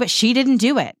needed to do, but she didn't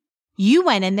do it. You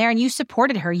went in there and you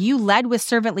supported her. You led with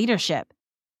servant leadership.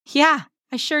 Yeah,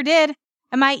 I sure did.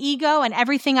 And my ego and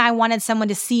everything I wanted someone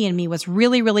to see in me was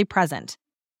really, really present.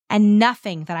 And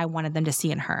nothing that I wanted them to see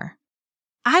in her.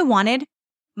 I wanted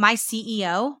my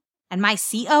CEO and my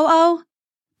COO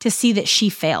to see that she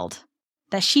failed,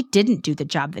 that she didn't do the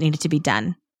job that needed to be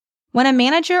done. When a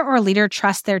manager or a leader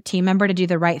trusts their team member to do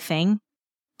the right thing,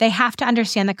 They have to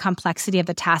understand the complexity of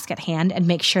the task at hand and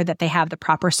make sure that they have the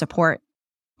proper support.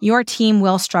 Your team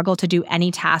will struggle to do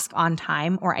any task on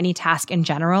time or any task in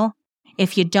general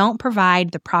if you don't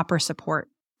provide the proper support.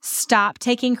 Stop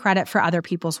taking credit for other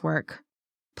people's work.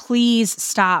 Please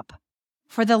stop.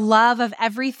 For the love of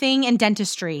everything in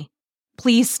dentistry,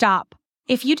 please stop.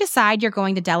 If you decide you're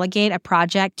going to delegate a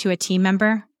project to a team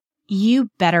member,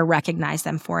 you better recognize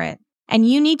them for it. And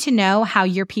you need to know how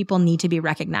your people need to be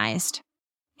recognized.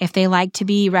 If they like to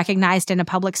be recognized in a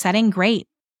public setting, great.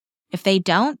 If they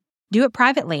don't, do it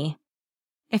privately.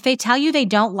 If they tell you they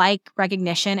don't like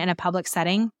recognition in a public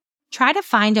setting, try to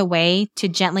find a way to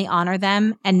gently honor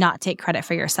them and not take credit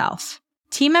for yourself.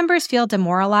 Team members feel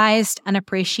demoralized,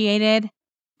 unappreciated,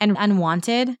 and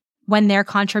unwanted when their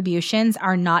contributions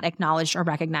are not acknowledged or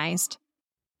recognized.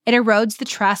 It erodes the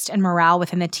trust and morale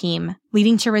within the team,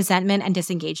 leading to resentment and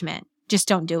disengagement. Just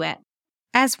don't do it.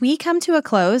 As we come to a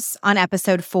close on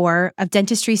episode 4 of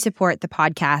Dentistry Support, the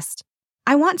podcast,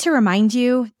 I want to remind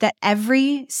you that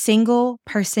every single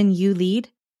person you lead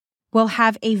will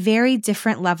have a very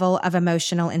different level of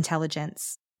emotional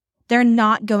intelligence. They're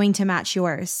not going to match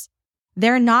yours.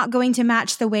 They're not going to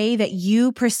match the way that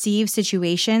you perceive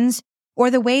situations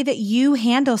or the way that you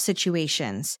handle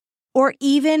situations or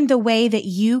even the way that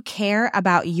you care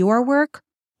about your work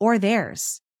or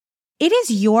theirs. It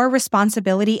is your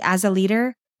responsibility as a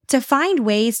leader to find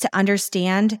ways to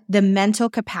understand the mental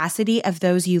capacity of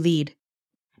those you lead.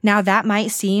 Now, that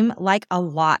might seem like a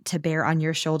lot to bear on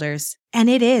your shoulders, and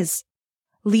it is.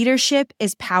 Leadership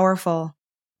is powerful,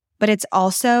 but it's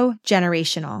also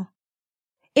generational.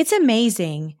 It's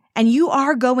amazing, and you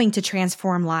are going to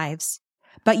transform lives,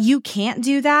 but you can't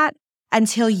do that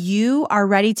until you are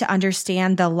ready to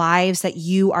understand the lives that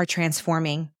you are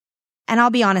transforming. And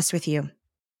I'll be honest with you,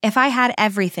 if I had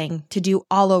everything to do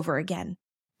all over again,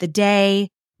 the day,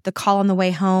 the call on the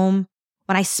way home,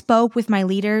 when I spoke with my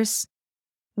leaders,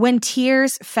 when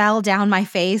tears fell down my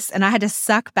face and I had to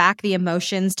suck back the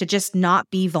emotions to just not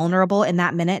be vulnerable in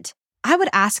that minute, I would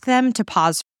ask them to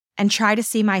pause and try to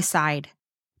see my side,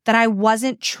 that I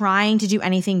wasn't trying to do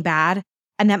anything bad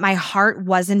and that my heart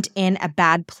wasn't in a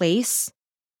bad place,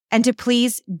 and to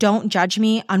please don't judge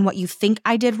me on what you think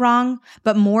I did wrong,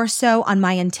 but more so on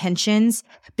my intentions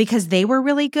because they were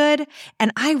really good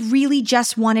and I really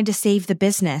just wanted to save the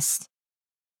business.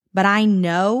 But I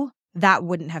know that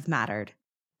wouldn't have mattered.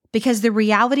 Because the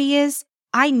reality is,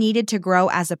 I needed to grow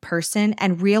as a person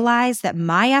and realize that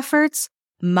my efforts,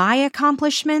 my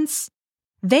accomplishments,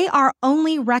 they are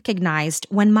only recognized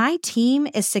when my team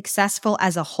is successful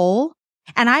as a whole,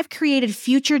 and I've created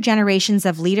future generations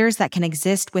of leaders that can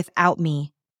exist without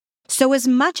me. So as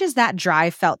much as that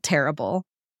drive felt terrible,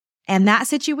 and that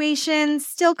situation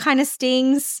still kind of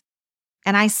stings,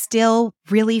 and I still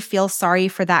really feel sorry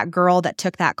for that girl that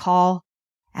took that call,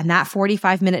 and that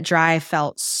 45-minute drive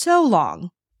felt so long.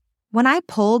 When I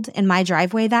pulled in my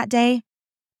driveway that day,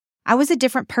 I was a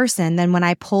different person than when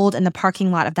I pulled in the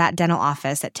parking lot of that dental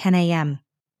office at 10 a.m.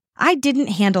 I didn't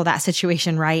handle that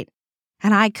situation right,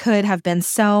 and I could have been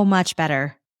so much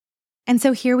better. And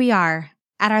so here we are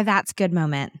at our That's Good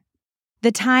moment,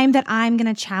 the time that I'm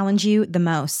going to challenge you the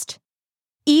most.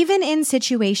 Even in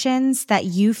situations that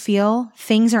you feel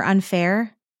things are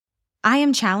unfair, I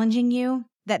am challenging you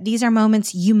that these are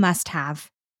moments you must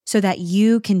have so that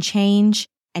you can change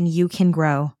and you can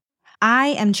grow. I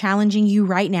am challenging you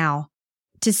right now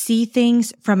to see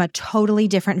things from a totally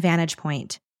different vantage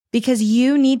point because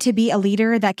you need to be a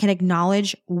leader that can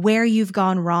acknowledge where you've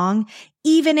gone wrong,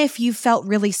 even if you felt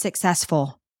really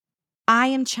successful. I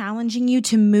am challenging you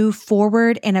to move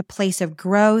forward in a place of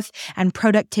growth and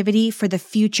productivity for the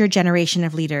future generation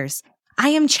of leaders. I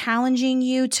am challenging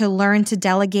you to learn to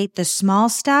delegate the small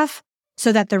stuff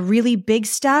so that the really big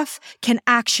stuff can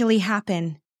actually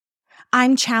happen.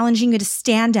 I'm challenging you to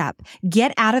stand up,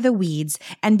 get out of the weeds,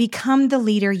 and become the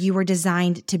leader you were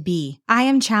designed to be. I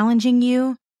am challenging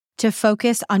you to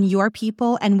focus on your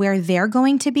people and where they're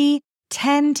going to be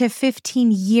 10 to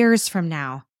 15 years from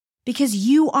now, because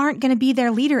you aren't going to be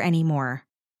their leader anymore.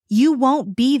 You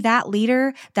won't be that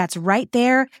leader that's right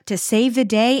there to save the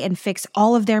day and fix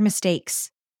all of their mistakes.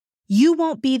 You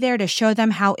won't be there to show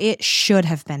them how it should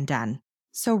have been done.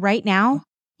 So right now,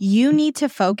 you need to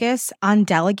focus on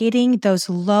delegating those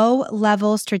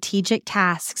low-level strategic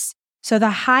tasks so the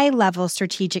high-level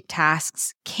strategic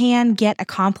tasks can get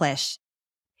accomplished.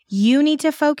 You need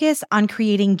to focus on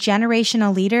creating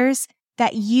generational leaders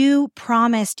that you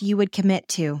promised you would commit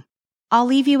to. I'll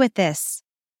leave you with this.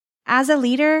 As a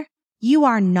leader, you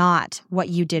are not what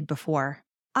you did before.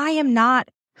 I am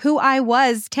not who I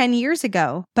was 10 years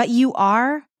ago, but you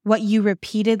are what you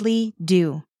repeatedly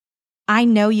do. I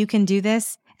know you can do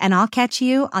this, and I'll catch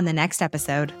you on the next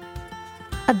episode.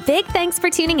 A big thanks for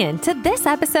tuning in to this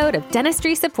episode of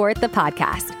Dentistry Support, the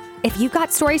podcast. If you've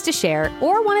got stories to share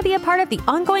or want to be a part of the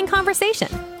ongoing conversation,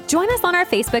 join us on our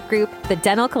Facebook group, The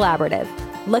Dental Collaborative.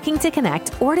 Looking to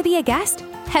connect or to be a guest?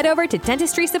 Head over to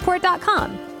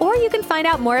dentistrysupport.com, or you can find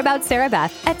out more about Sarah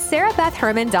Beth at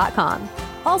sarahbethherman.com.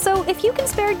 Also, if you can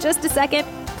spare just a second,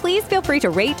 please feel free to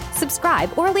rate,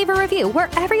 subscribe, or leave a review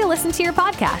wherever you listen to your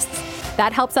podcasts.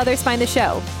 That helps others find the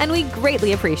show, and we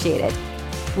greatly appreciate it.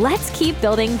 Let's keep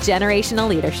building generational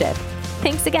leadership.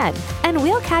 Thanks again, and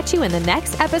we'll catch you in the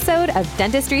next episode of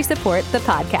Dentistry Support, the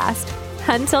podcast.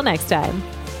 Until next time.